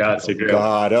 Grazie, Grill.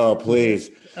 God, please.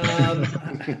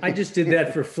 I just did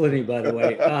that for Flinny, by the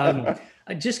way.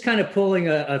 Just kind of pulling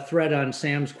a thread on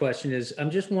Sam's question is,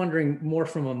 I'm just wondering more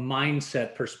from a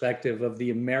mindset perspective of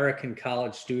the American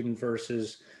college student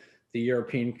versus the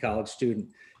European college student.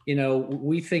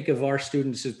 We think of our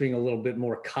students as being a little bit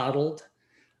more coddled,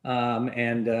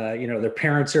 and their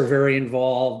parents are very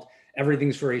involved.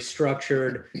 Everything's very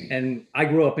structured. And I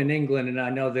grew up in England, and I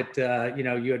know that,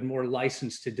 you had more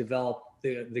license to develop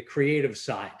the creative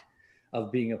side of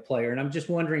being a player. And I'm just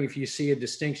wondering if you see a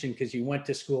distinction, because you went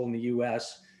to school in the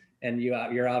US and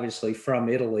you're obviously from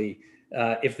Italy,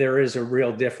 if there is a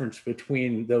real difference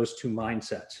between those two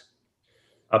mindsets.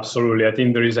 Absolutely. I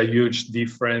think there is a huge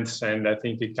difference, and I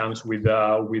think it comes with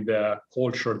the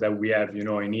culture that we have,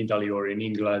 in Italy or in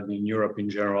England, in Europe in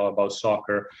general, about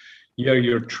soccer. Here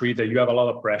you have a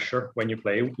lot of pressure when you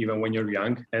play, even when you're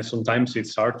young. And sometimes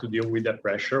it's hard to deal with that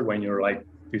pressure when you're like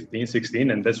 15,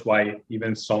 16. And that's why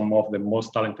even some of the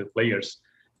most talented players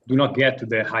do not get to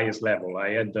the highest level. I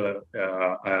had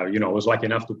I was lucky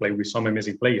enough to play with some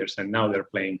amazing players, and now they're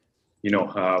playing,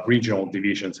 regional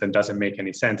divisions, and doesn't make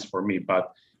any sense for me.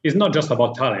 But it's not just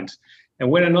about talent. And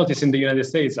when I noticed in the United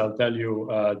States, I'll tell you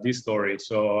this story.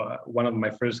 So one of my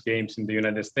first games in the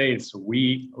United States,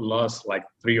 we lost like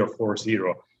 3 or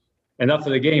 4-0. And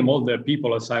after the game, all the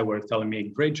people outside were telling me,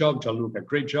 "Great job, Gianluca,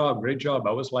 great job, great job."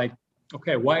 I was like,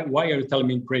 okay, why are you telling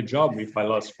me great job if I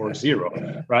lost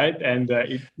 4-0, right? And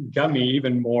it got me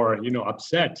even more,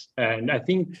 upset. And I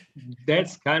think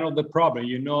that's kind of the problem,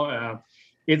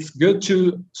 it's good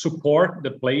to support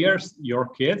the players, your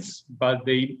kids, but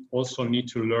they also need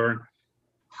to learn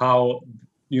how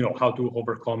to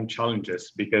overcome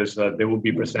challenges, because they will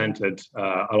be presented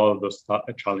a lot of those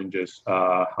challenges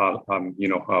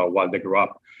while they grow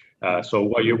up. So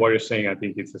what you're saying, I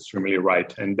think it's extremely right,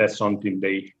 and that's something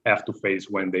they have to face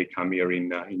when they come here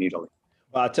in Italy.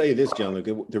 Well, I'll tell you this,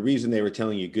 Gianluca, the reason they were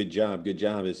telling you good job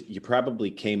is you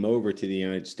probably came over to the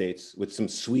United States with some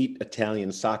sweet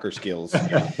Italian soccer skills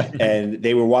and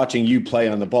they were watching you play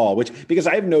on the ball, because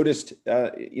I've noticed,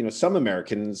 some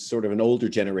Americans, sort of an older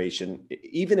generation,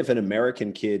 even if an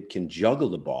American kid can juggle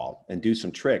the ball and do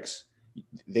some tricks,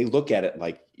 they look at it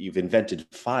like you've invented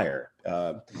fire.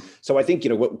 So I think,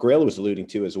 what Grail was alluding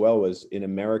to as well was, in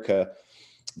America,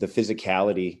 the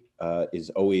physicality is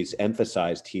always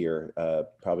emphasized here,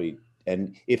 probably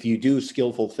And if you do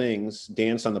skillful things,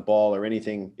 dance on the ball or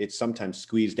anything, it's sometimes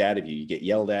squeezed out of you. You get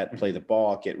yelled at, play the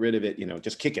ball, get rid of it,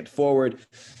 just kick it forward.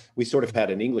 We sort of had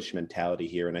an English mentality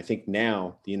here. And I think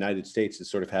now the United States is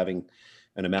sort of having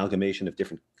an amalgamation of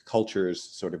different cultures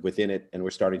sort of within it. And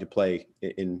we're starting to play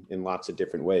in lots of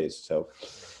different ways. So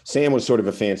Sam was sort of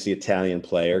a fancy Italian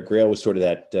player. Grail was sort of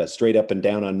that straight up and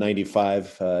down on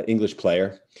 95 English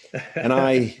player. And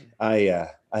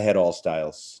I had all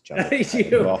styles, John.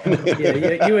 You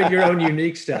had your own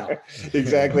unique style.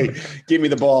 Exactly. Give me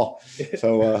the ball.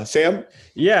 So, Sam?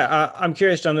 Yeah, I'm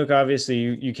curious, Gianluca. Obviously,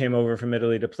 you came over from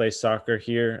Italy to play soccer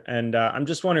here. And I'm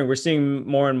just wondering, we're seeing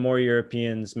more and more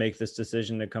Europeans make this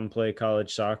decision to come play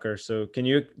college soccer. So can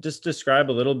you just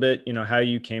describe a little bit, how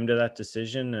you came to that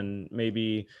decision and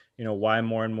maybe, why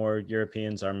more and more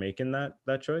Europeans are making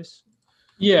that choice?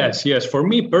 Yes. For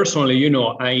me personally,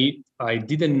 I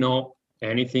didn't know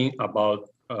anything about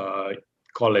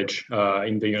college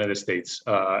in the United States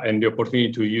and the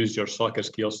opportunity to use your soccer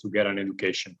skills to get an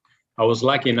education. I was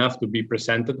lucky enough to be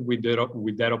presented with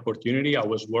that opportunity. I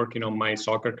was working on my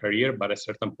soccer career, but at a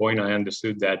certain point I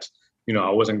understood that I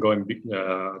wasn't going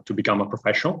to become a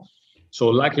professional. So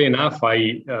luckily enough,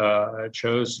 I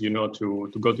chose to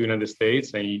go to the United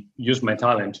States and use my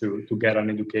talent to get an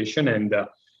education. And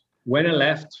when I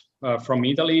left from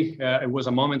Italy, it was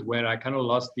a moment where I kind of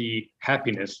lost the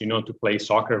happiness, to play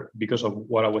soccer because of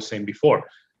what I was saying before.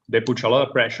 They put a lot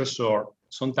of pressure, so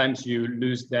sometimes you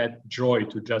lose that joy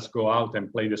to just go out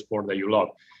and play the sport that you love.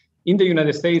 In the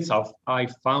United States, I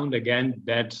found again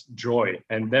that joy,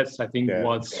 and that's I think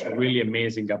what's really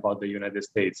amazing about the United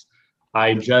States.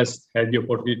 I just had the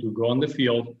opportunity to go on the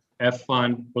field, have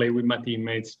fun, play with my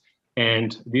teammates,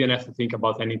 and didn't have to think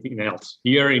about anything else.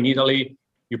 Here in Italy,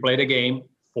 you play the game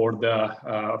for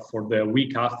the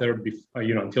week after,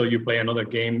 until you play another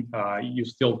game. You're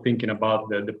still thinking about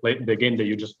the game that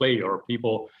you just played, or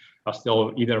people are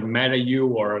still either mad at you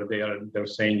or they're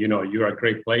saying you're a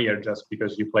great player just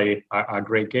because you play a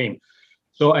great game.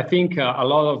 So I think a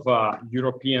lot of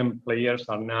European players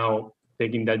are now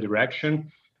taking that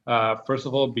direction. First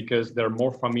of all, because they're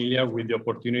more familiar with the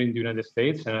opportunity in the United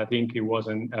States, and I think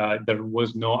there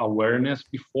was no awareness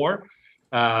before.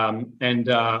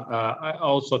 I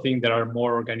also think there are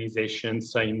more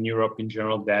organizations in Europe in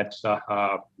general that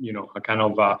kind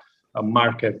of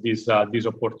market this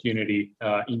opportunity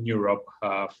in Europe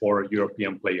for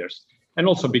European players, and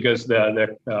also because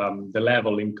the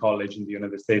level in college in the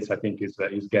United States I think is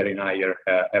getting higher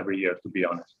every year, to be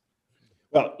honest.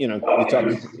 Well,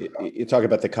 you talk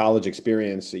about the college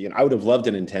experience. I would have loved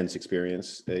an intense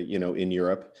experience, in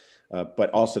Europe, but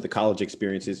also the college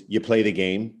experience is you play the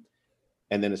game,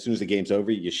 and then as soon as the game's over,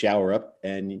 you shower up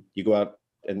and you go out,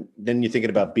 and then you're thinking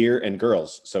about beer and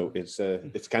girls. So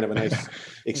it's kind of a nice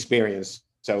experience.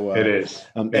 So it is.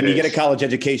 And you get a college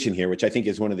education here, which I think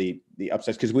is one of the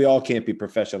upsides, because we all can't be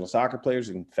professional soccer players.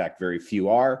 In fact, very few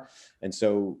are. And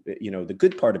so, the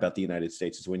good part about the United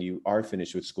States is when you are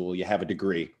finished with school, you have a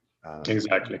degree.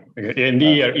 Exactly. And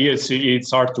here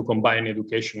it's hard to combine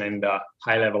education and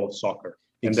high level of soccer.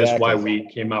 And exactly. That's why we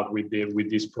came up with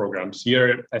these programs.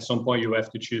 Here, at some point, you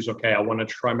have to choose, okay, I want to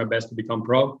try my best to become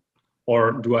pro,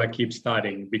 or do I keep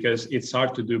studying? Because it's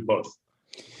hard to do both.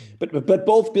 But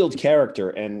both build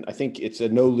character, and I think it's a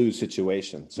no-lose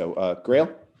situation. So,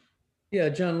 Grail? Yeah,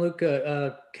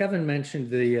 Gianluca, Kevin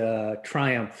mentioned the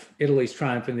Italy's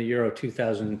triumph in the Euro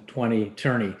 2020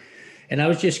 tourney. And I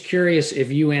was just curious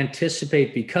if you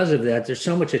anticipate, because of that, there's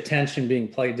so much attention being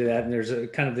played to that, and there's a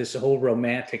kind of this whole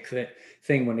romantic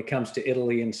thing when it comes to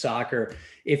Italy and soccer,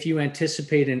 if you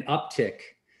anticipate an uptick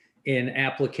in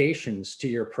applications to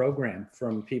your program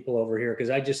from people over here. Because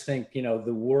I just think,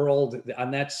 the world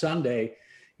on that Sunday,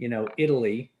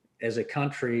 Italy as a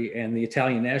country and the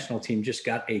Italian national team just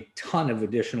got a ton of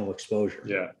additional exposure.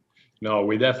 Yeah, no,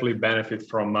 we definitely benefit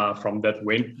from that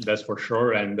win, that's for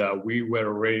sure. And we were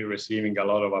already receiving a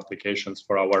lot of applications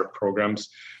for our programs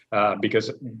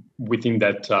because we think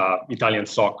that Italian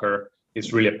soccer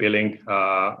is really appealing,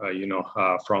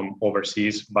 from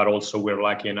overseas, but also we're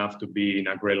lucky enough to be in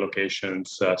a great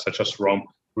locations such as Rome,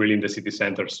 really in the city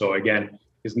center. So again,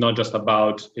 it's not just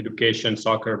about education,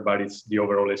 soccer, but it's the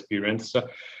overall experience.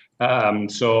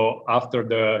 So after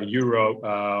the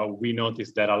Euro, we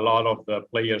noticed that a lot of the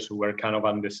players who were kind of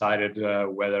undecided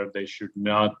whether they should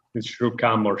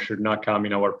come or should not come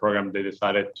in our program, they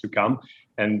decided to come.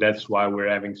 And that's why we're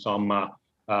having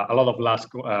a lot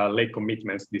of late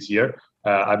commitments this year.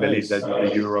 I believe that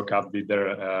the Euro Cup did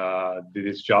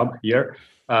its job here.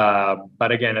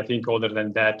 But again, I think other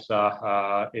than that,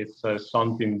 it's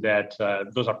something that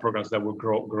those are programs that will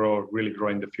really grow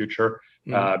in the future.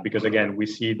 Because again, we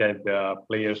see that the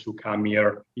players who come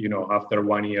here, after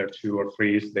 1 year, 2 or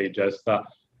 3, they just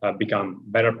become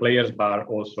better players, but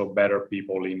also better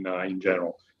people in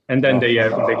general. And then they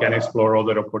can explore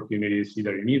other opportunities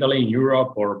either in Italy, in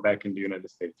Europe, or back in the United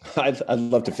States. I'd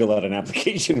love to fill out an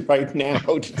application right now,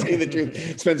 to tell you the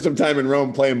truth. Spend some time in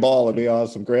Rome playing ball. It'd be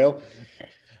awesome. Grail?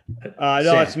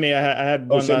 No, it's me. I had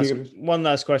one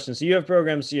last question. So you have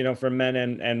programs, for men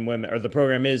and women, or the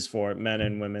program is for men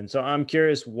and women. So I'm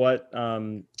curious what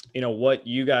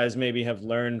you guys maybe have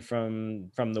learned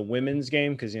from the women's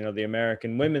game, because the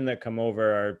American women that come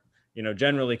over are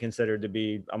generally considered to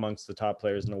be amongst the top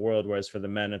players in the world, whereas for the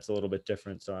men it's a little bit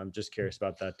different. So I'm just curious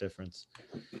about that difference.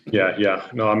 Yeah.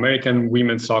 No, American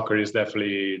women's soccer is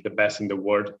definitely the best in the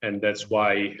world, and that's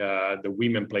why the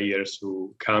women players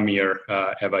who come here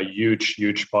have a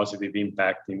huge positive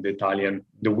impact in the Italian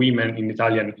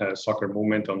soccer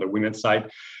movement on the women's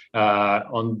side.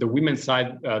 On the women's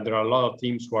side, there are a lot of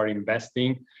teams who are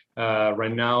investing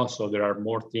right now, so there are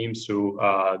more teams who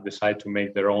decide to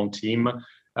make their own team.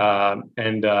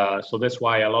 So that's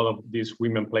why a lot of these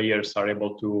women players are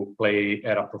able to play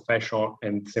at a professional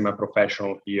and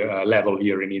semi-professional level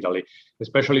here in Italy,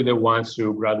 especially the ones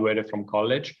who graduated from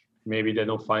college. Maybe they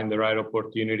don't find the right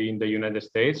opportunity in the United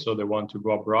States, so they want to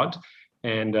go abroad.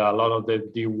 And a lot of the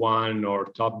D1 or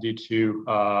top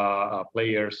D2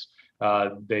 players,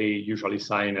 they usually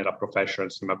sign at a professional,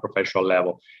 semi-professional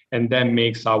level. And that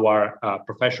makes our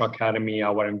professional academy,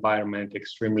 our environment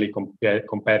extremely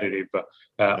competitive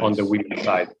on the women's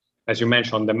side. As you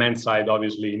mentioned, on the men's side,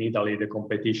 obviously in Italy, the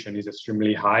competition is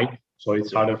extremely high. So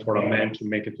it's harder for a man to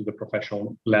make it to the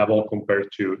professional level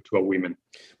compared to a woman.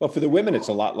 Well, for the women, it's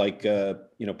a lot like,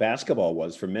 basketball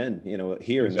was for men.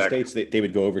 Here in the States, they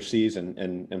would go overseas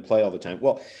and play all the time.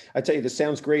 Well, I tell you, this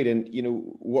sounds great. And,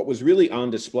 what was really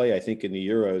on display, I think, in the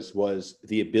Euros was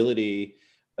the ability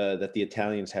that the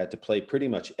Italians had to play pretty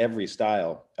much every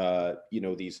style.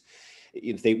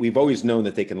 We've always known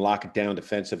that they can lock it down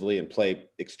defensively and play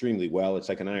extremely well. It's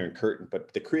like an iron curtain,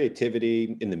 but the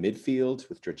creativity in the midfield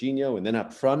with Jorginho, and then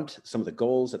up front, some of the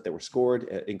goals that were scored,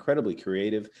 incredibly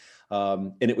creative.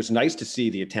 And it was nice to see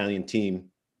the Italian team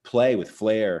play with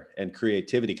flair and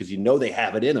creativity, because they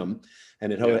have it in them.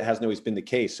 And it hasn't always been the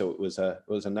case. So it was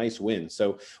a nice win.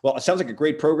 So, well, it sounds like a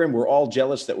great program. We're all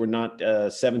jealous that we're not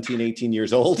 17, 18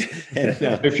 years old. And,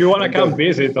 if you want to come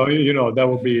visit,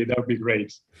 that would be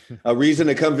great. A reason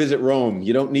to come visit Rome.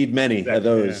 You don't need many of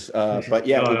those. But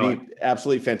it would be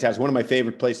absolutely fantastic. One of my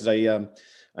favorite places. I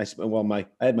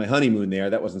had my honeymoon there.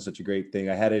 That wasn't such a great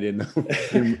thing. I had it in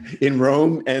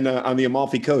Rome and on the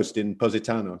Amalfi Coast in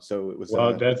Positano. So it was.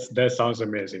 Well, that sounds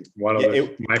amazing. One of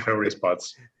my favorite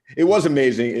spots. It was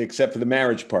amazing, except for the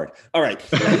marriage part. All right.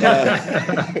 This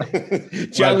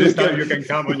time you can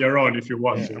come on your own if you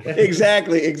want to.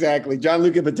 Exactly.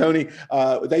 Gianluca Bottini,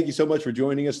 thank you so much for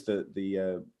joining us.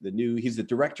 He's the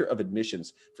director of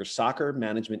admissions for Soccer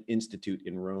Management Institute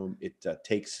in Rome. It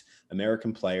takes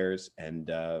American players and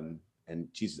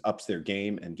Jesus ups their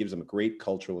game and gives them a great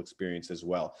cultural experience as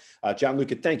well.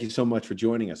 Gianluca, thank you so much for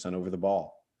joining us on Over the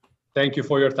Ball. Thank you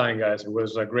for your time, guys. It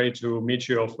was great to meet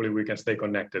you. Hopefully we can stay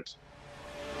connected.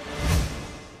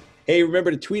 Hey,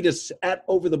 remember to tweet us at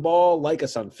Over the Ball, like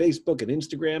us on Facebook and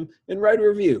Instagram, and write a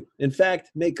review. In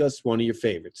fact, make us one of your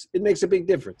favorites. It makes a big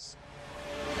difference.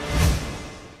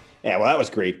 Yeah, well, that was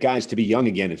great. Guys, to be young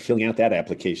again and filling out that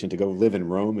application to go live in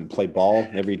Rome and play ball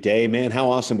every day, man,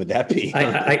 how awesome would that be?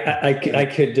 I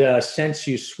could sense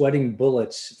you sweating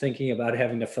bullets thinking about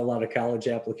having to fill out a college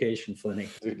application, Flinny.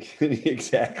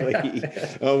 Exactly. I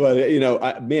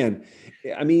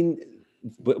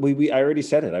already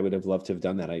said it. I would have loved to have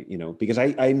done that. Because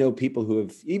I know people who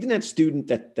have, even that student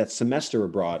that semester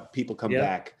abroad, people come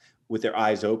back with their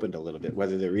eyes opened a little bit,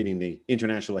 whether they're reading the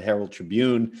International Herald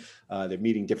Tribune, they're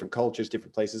meeting different cultures,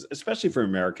 different places, especially for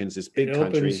Americans, this big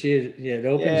country. It opens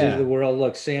you to the world.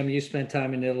 Look, Sam, you spent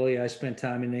time in Italy. I spent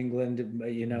time in England.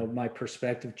 My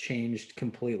perspective changed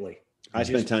completely. I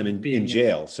spent time in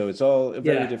jail, so it's all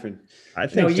very different. I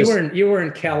think you were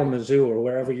in Kalamazoo or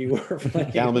wherever you were.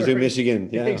 Kalamazoo, Michigan.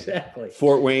 Yeah, exactly.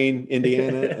 Fort Wayne,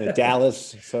 Indiana,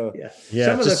 Dallas. So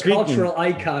some of the cultural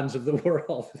icons of the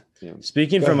world. Yeah.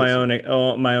 Speaking from my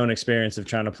own experience of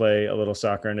trying to play a little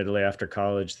soccer in Italy after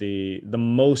college, the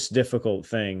most difficult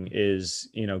thing is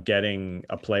getting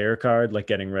a player card, like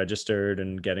getting registered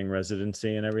and getting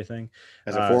residency and everything.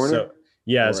 As a foreigner.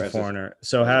 As a foreigner.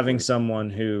 So having someone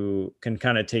who can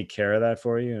kind of take care of that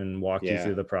for you and walk you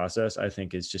through the process, I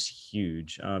think is just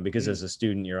huge. Because as a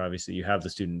student, you have the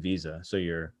student visa, so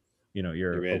you're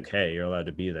okay. You're allowed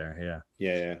to be there.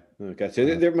 Yeah. Okay. So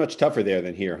they're much tougher there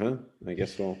than here, huh? I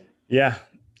guess. Well. Yeah.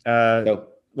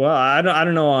 Well, I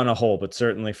don't know on a whole, but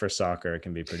certainly for soccer, it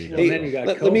can be pretty difficult. Then you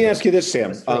got let me ask you this,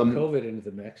 Sam. Throw COVID into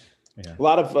the mix. Yeah. A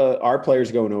lot of our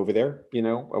players going over there,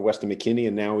 Weston McKennie,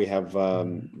 and now we have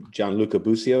Gianluca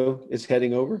Bottini is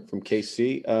heading over from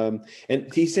KC,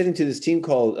 and he's heading to this team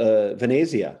called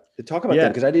Venezia. Talk about that,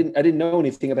 because I didn't know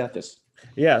anything about this.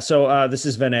 Yeah, so this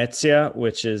is Venezia,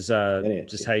 which is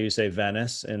just how you say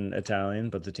Venice in Italian,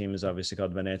 but the team is obviously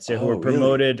called Venezia, who were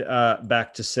promoted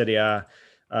back to Serie A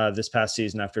this past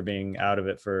season after being out of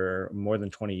it for more than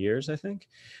 20 years, I think.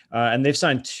 And they've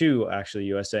signed 2 actually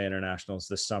USA internationals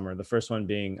this summer. The first one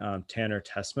being Tanner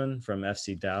Tessman from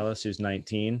FC Dallas, who's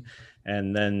 19,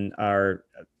 and then are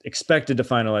expected to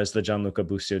finalize the Gianluca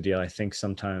Bottini deal, I think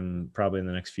sometime probably in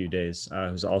the next few days,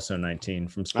 who's also 19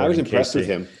 from Sporting. I was impressed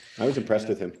KC.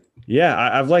 with him. Yeah,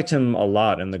 I've liked him a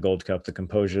lot in the Gold Cup, the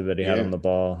composure that he had on the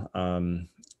ball,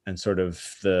 and sort of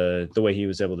the way he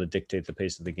was able to dictate the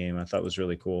pace of the game, I thought was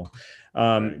really cool.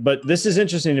 But this is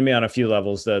interesting to me on a few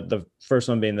levels. The first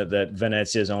one being that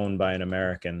Venezia is owned by an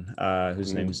American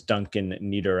whose name is Duncan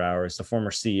Niederauer. He's the former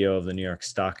CEO of the New York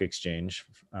Stock Exchange.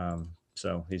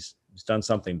 So he's done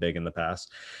something big in the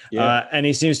past. And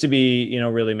he seems to be,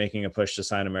 really making a push to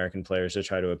sign American players to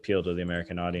try to appeal to the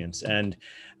American audience. And,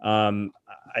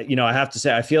 I have to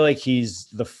say, I feel like he's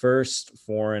the first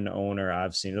foreign owner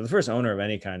I've seen, or the first owner of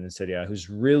any kind in Serie A, who's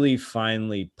really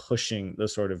finally pushing the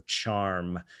sort of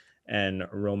charm and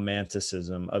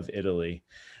romanticism of Italy,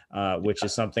 which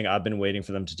is something I've been waiting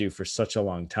for them to do for such a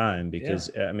long time, because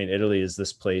Italy is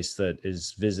this place that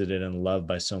is visited and loved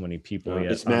by so many people.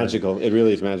 It's magical. It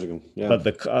really is magical. Yeah.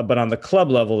 But on the club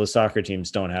level, the soccer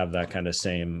teams don't have that kind of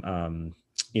same,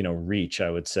 reach,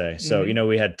 I would say. So,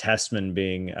 we had Tessman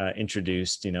being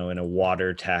introduced, in a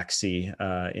water taxi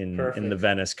in the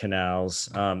Venice canals.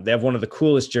 They have one of the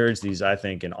coolest jerseys, I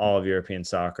think, in all of European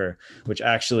soccer, which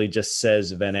actually just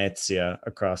says Venezia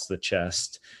across the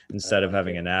chest instead of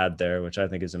having an ad there, which I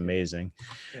think is amazing.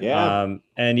 Yeah.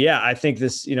 I think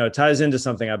this, ties into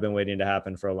something I've been waiting to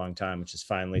happen for a long time, which is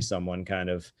finally someone kind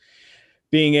of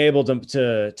being able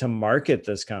to market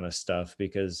this kind of stuff,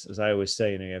 because as I always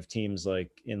say, you have teams like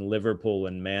in Liverpool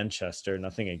and Manchester,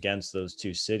 nothing against those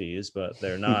 2 cities, but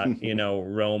they're not,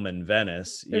 Rome and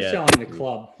Venice. They're selling the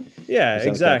club. Yeah,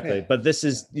 exactly. But this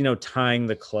is, tying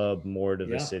the club more to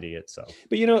the city itself.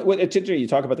 But it's interesting. You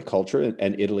talk about the culture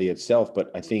and Italy itself,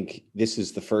 but I think this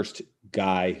is the first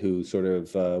guy who sort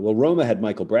of, Roma had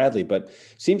Michael Bradley, but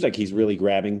seems like he's really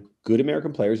grabbing good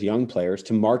American players, young players,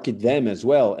 to market them as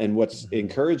well. And what's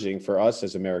encouraging for us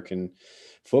as American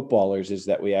footballers is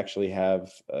that we actually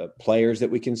have players that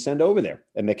we can send over there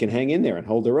and that can hang in there and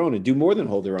hold their own and do more than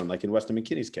hold their own, like in Weston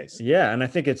McKennie's case. Yeah, and I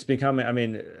think it's becoming,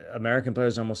 American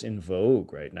players are almost in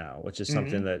vogue right now, which is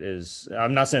something that is,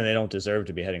 I'm not saying they don't deserve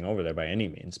to be heading over there by any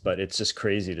means, but it's just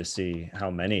crazy to see how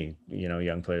many,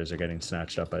 young players are getting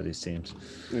snatched up by these teams.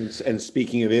 And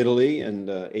speaking of Italy and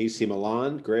AC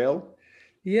Milan, Grail.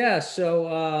 Yeah,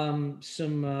 so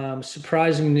some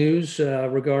surprising news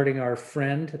regarding our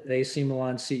friend, AC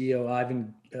Milan CEO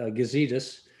Ivan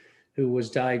Gazidis, who was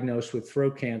diagnosed with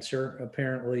throat cancer.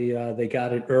 Apparently, they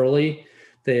got it early.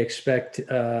 They expect,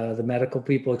 the medical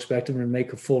people expect him to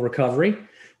make a full recovery.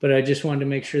 But I just wanted to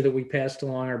make sure that we passed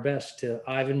along our best to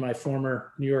Ivan, my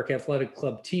former New York Athletic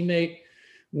Club teammate.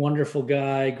 Wonderful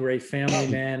guy, great family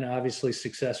man, obviously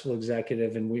successful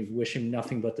executive, and we wish him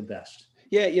nothing but the best.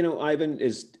 Yeah, Ivan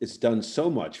is done so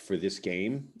much for this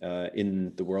game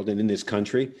in the world and in this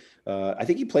country. I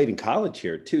think he played in college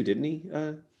here too, didn't he?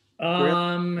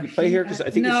 He play here? Because I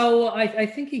think I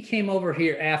think he came over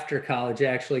here after college,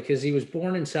 actually, because he was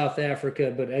born in South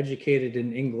Africa but educated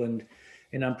in England,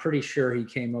 and I'm pretty sure he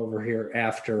came over here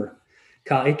after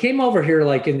college. He came over here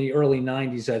like in the early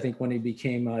 '90s, I think, when he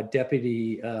became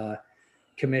deputy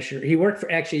commissioner. He worked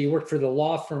for the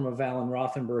law firm of Alan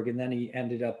Rothenberg, and then he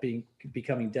ended up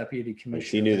becoming deputy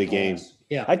commissioner. He knew the game.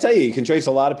 Yeah, I tell you can trace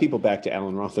a lot of people back to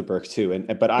Alan Rothenberg too.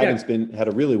 But Ivan's had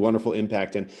a really wonderful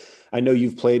impact, and I know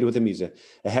you've played with him. He's a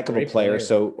heck of a player.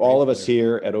 So all of us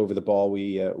here at Over the Ball,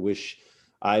 we wish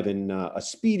Ivan a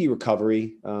speedy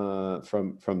recovery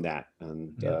from that.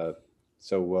 And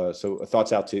So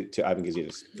thoughts out to Ivan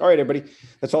Gazidis. All right, everybody.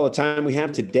 That's all the time we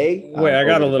have today. Wait, I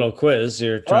got a little quiz.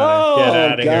 You're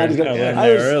trying to get out of here.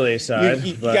 I was early side.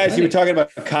 You guys, you were talking about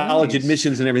college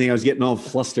admissions and everything. I was getting all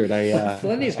flustered.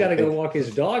 Flinty's got to go walk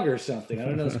his dog or something. I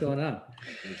don't know what's going on.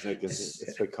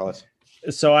 It's what college.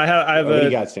 So I have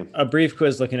a brief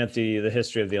quiz looking at the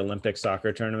history of the Olympic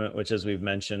soccer tournament, which, as we've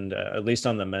mentioned, at least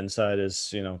on the men's side,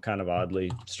 is kind of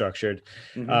oddly structured.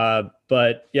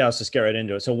 But yeah, let's just get right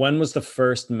into it. So when was the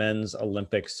first men's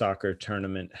Olympic soccer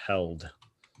tournament held?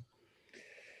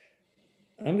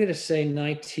 I'm going to say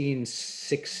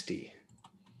 1960.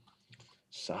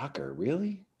 Soccer,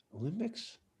 really?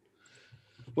 Olympics?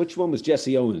 Which one was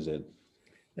Jesse Owens in?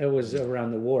 That was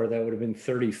around the war. That would have been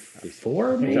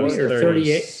 34 maybe, That was or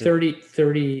 38,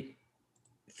 36.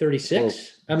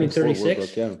 36.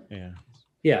 Yeah.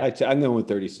 Yeah. I'm going with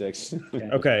 36.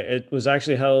 Okay. It was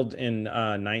actually held in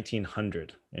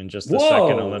 1900 in just the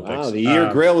second Olympics. Wow, the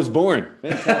year Grail was born.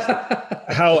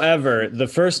 However, the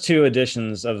first two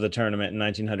editions of the tournament in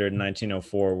 1900 and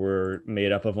 1904 were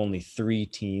made up of only 3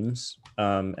 teams.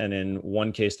 And in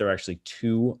one case, there were actually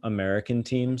 2 American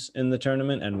teams in the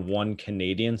tournament and 1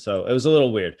 Canadian. So it was a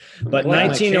little weird. But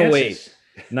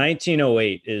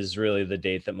 1908 is really the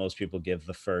date that most people give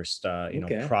the first,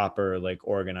 proper, like,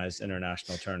 organized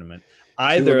international tournament.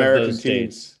 Either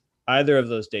of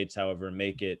those dates, however,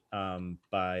 make it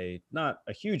by not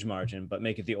a huge margin, but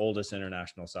make it the oldest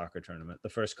international soccer tournament. The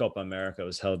first Copa America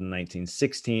was held in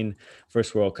 1916,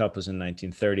 first World Cup was in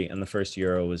 1930, and the first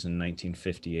Euro was in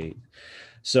 1958.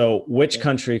 So which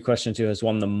country, question 2, has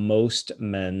won the most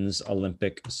men's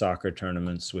Olympic soccer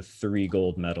tournaments with 3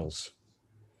 gold medals?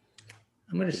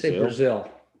 I'm going to say Brazil.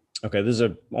 Okay, this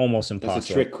is almost impossible. It's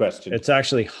a trick question. It's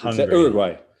actually Hungary. It's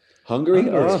Uruguay. Hungary?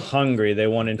 Hungary. They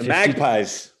won in the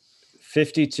Magpies.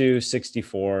 52,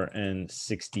 64, and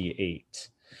 68.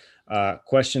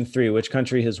 Question 3, which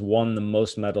country has won the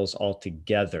most medals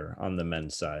altogether on the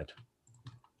men's side?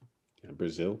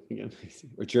 Brazil again,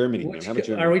 or Germany? How about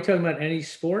Germany? Are we talking about any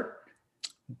sport?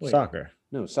 Soccer.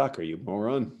 No, soccer, you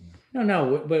moron.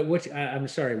 No, but which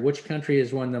country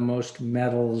has won the most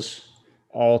medals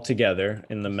altogether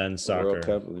in the men's soccer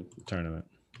tournament?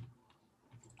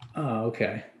 Oh,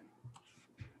 okay.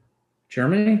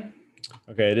 Germany?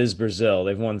 Okay, it is Brazil.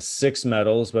 They've won 6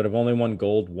 medals, but have only won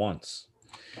gold once.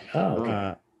 Oh,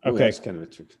 okay. Okay. That's kind of a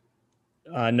trick.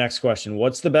 Next question.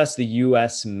 What's the best the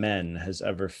U.S. men has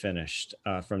ever finished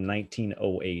from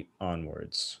 1908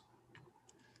 onwards?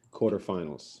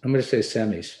 Quarterfinals. I'm going to say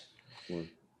semis.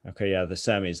 Okay, yeah, the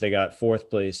semis. They got 4th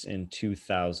place in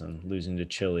 2000, losing to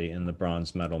Chile in the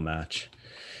bronze medal match.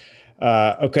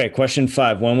 Okay, question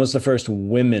 5. When was the first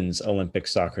women's Olympic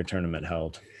soccer tournament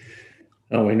held?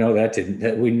 Oh, we know that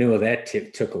didn't. We knew that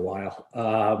took a while.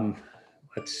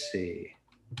 Let's see.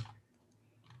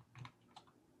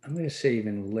 I'm going to say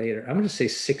even later. I'm going to say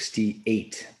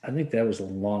 68. I think that was a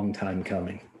long time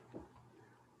coming.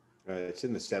 It's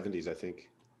in the 70s, I think.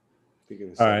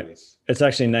 All right. It's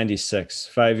actually 96,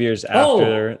 5 years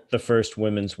after the first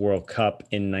Women's World Cup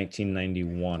in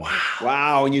 1991.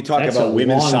 Wow. And you talk about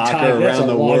women's soccer around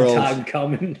the world. That's a long time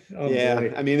coming. Oh, yeah.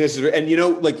 boy. I mean, this is, and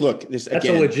look, this that's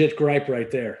again, a legit gripe right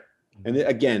there. And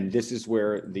again, this is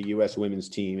where the U.S. women's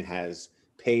team has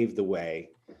paved the way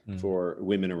for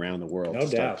women around the world to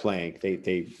start playing.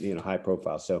 They high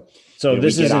profile. So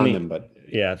this is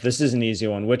this is an easy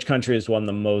one. Which country has won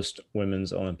the most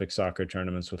women's Olympic soccer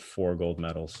tournaments with 4 gold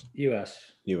medals? U.S.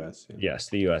 Yeah. Yes,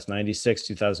 the U.S. 96,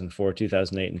 2004,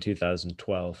 2008, and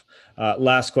 2012.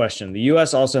 Last question. The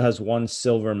U.S. also has 1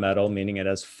 silver medal, meaning it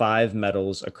has 5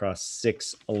 medals across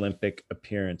 6 Olympic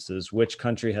appearances. Which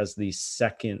country has the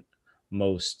second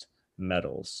most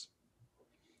medals?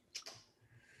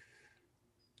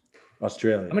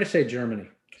 Australia. I'm going to say Germany.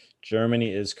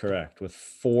 Germany is correct with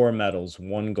 4 medals,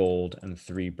 1 gold and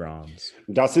 3 bronze.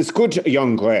 Das ist gut,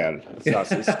 young girl.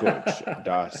 Das ist gut.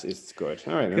 Das ist gut.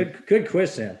 All right. Man. Good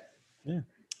quiz, Sam. Yeah.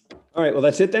 All right. Well,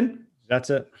 that's it then.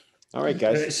 That's it. All right,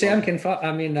 guys. Sam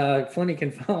Flinny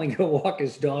can finally go walk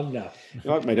his dog now.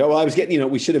 Well, I was getting,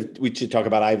 we should talk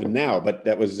about Ivan now, but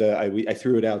that was, I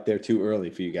threw it out there too early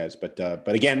for you guys. But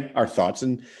again, our thoughts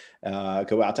and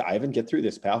go out to Ivan, get through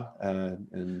this, pal,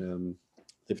 and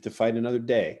live to fight another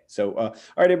day. So, all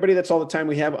right, everybody, that's all the time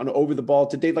we have on Over the Ball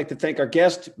today. I'd like to thank our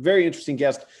guest, very interesting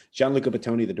guest, Gianluca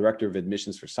Bottini, the Director of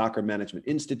Admissions for Soccer Management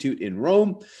Institute in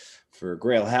Rome. For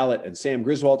Grail Hallett and Sam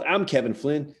Griswold, I'm Kevin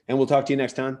Flynn, and we'll talk to you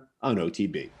next time on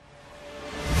OTB.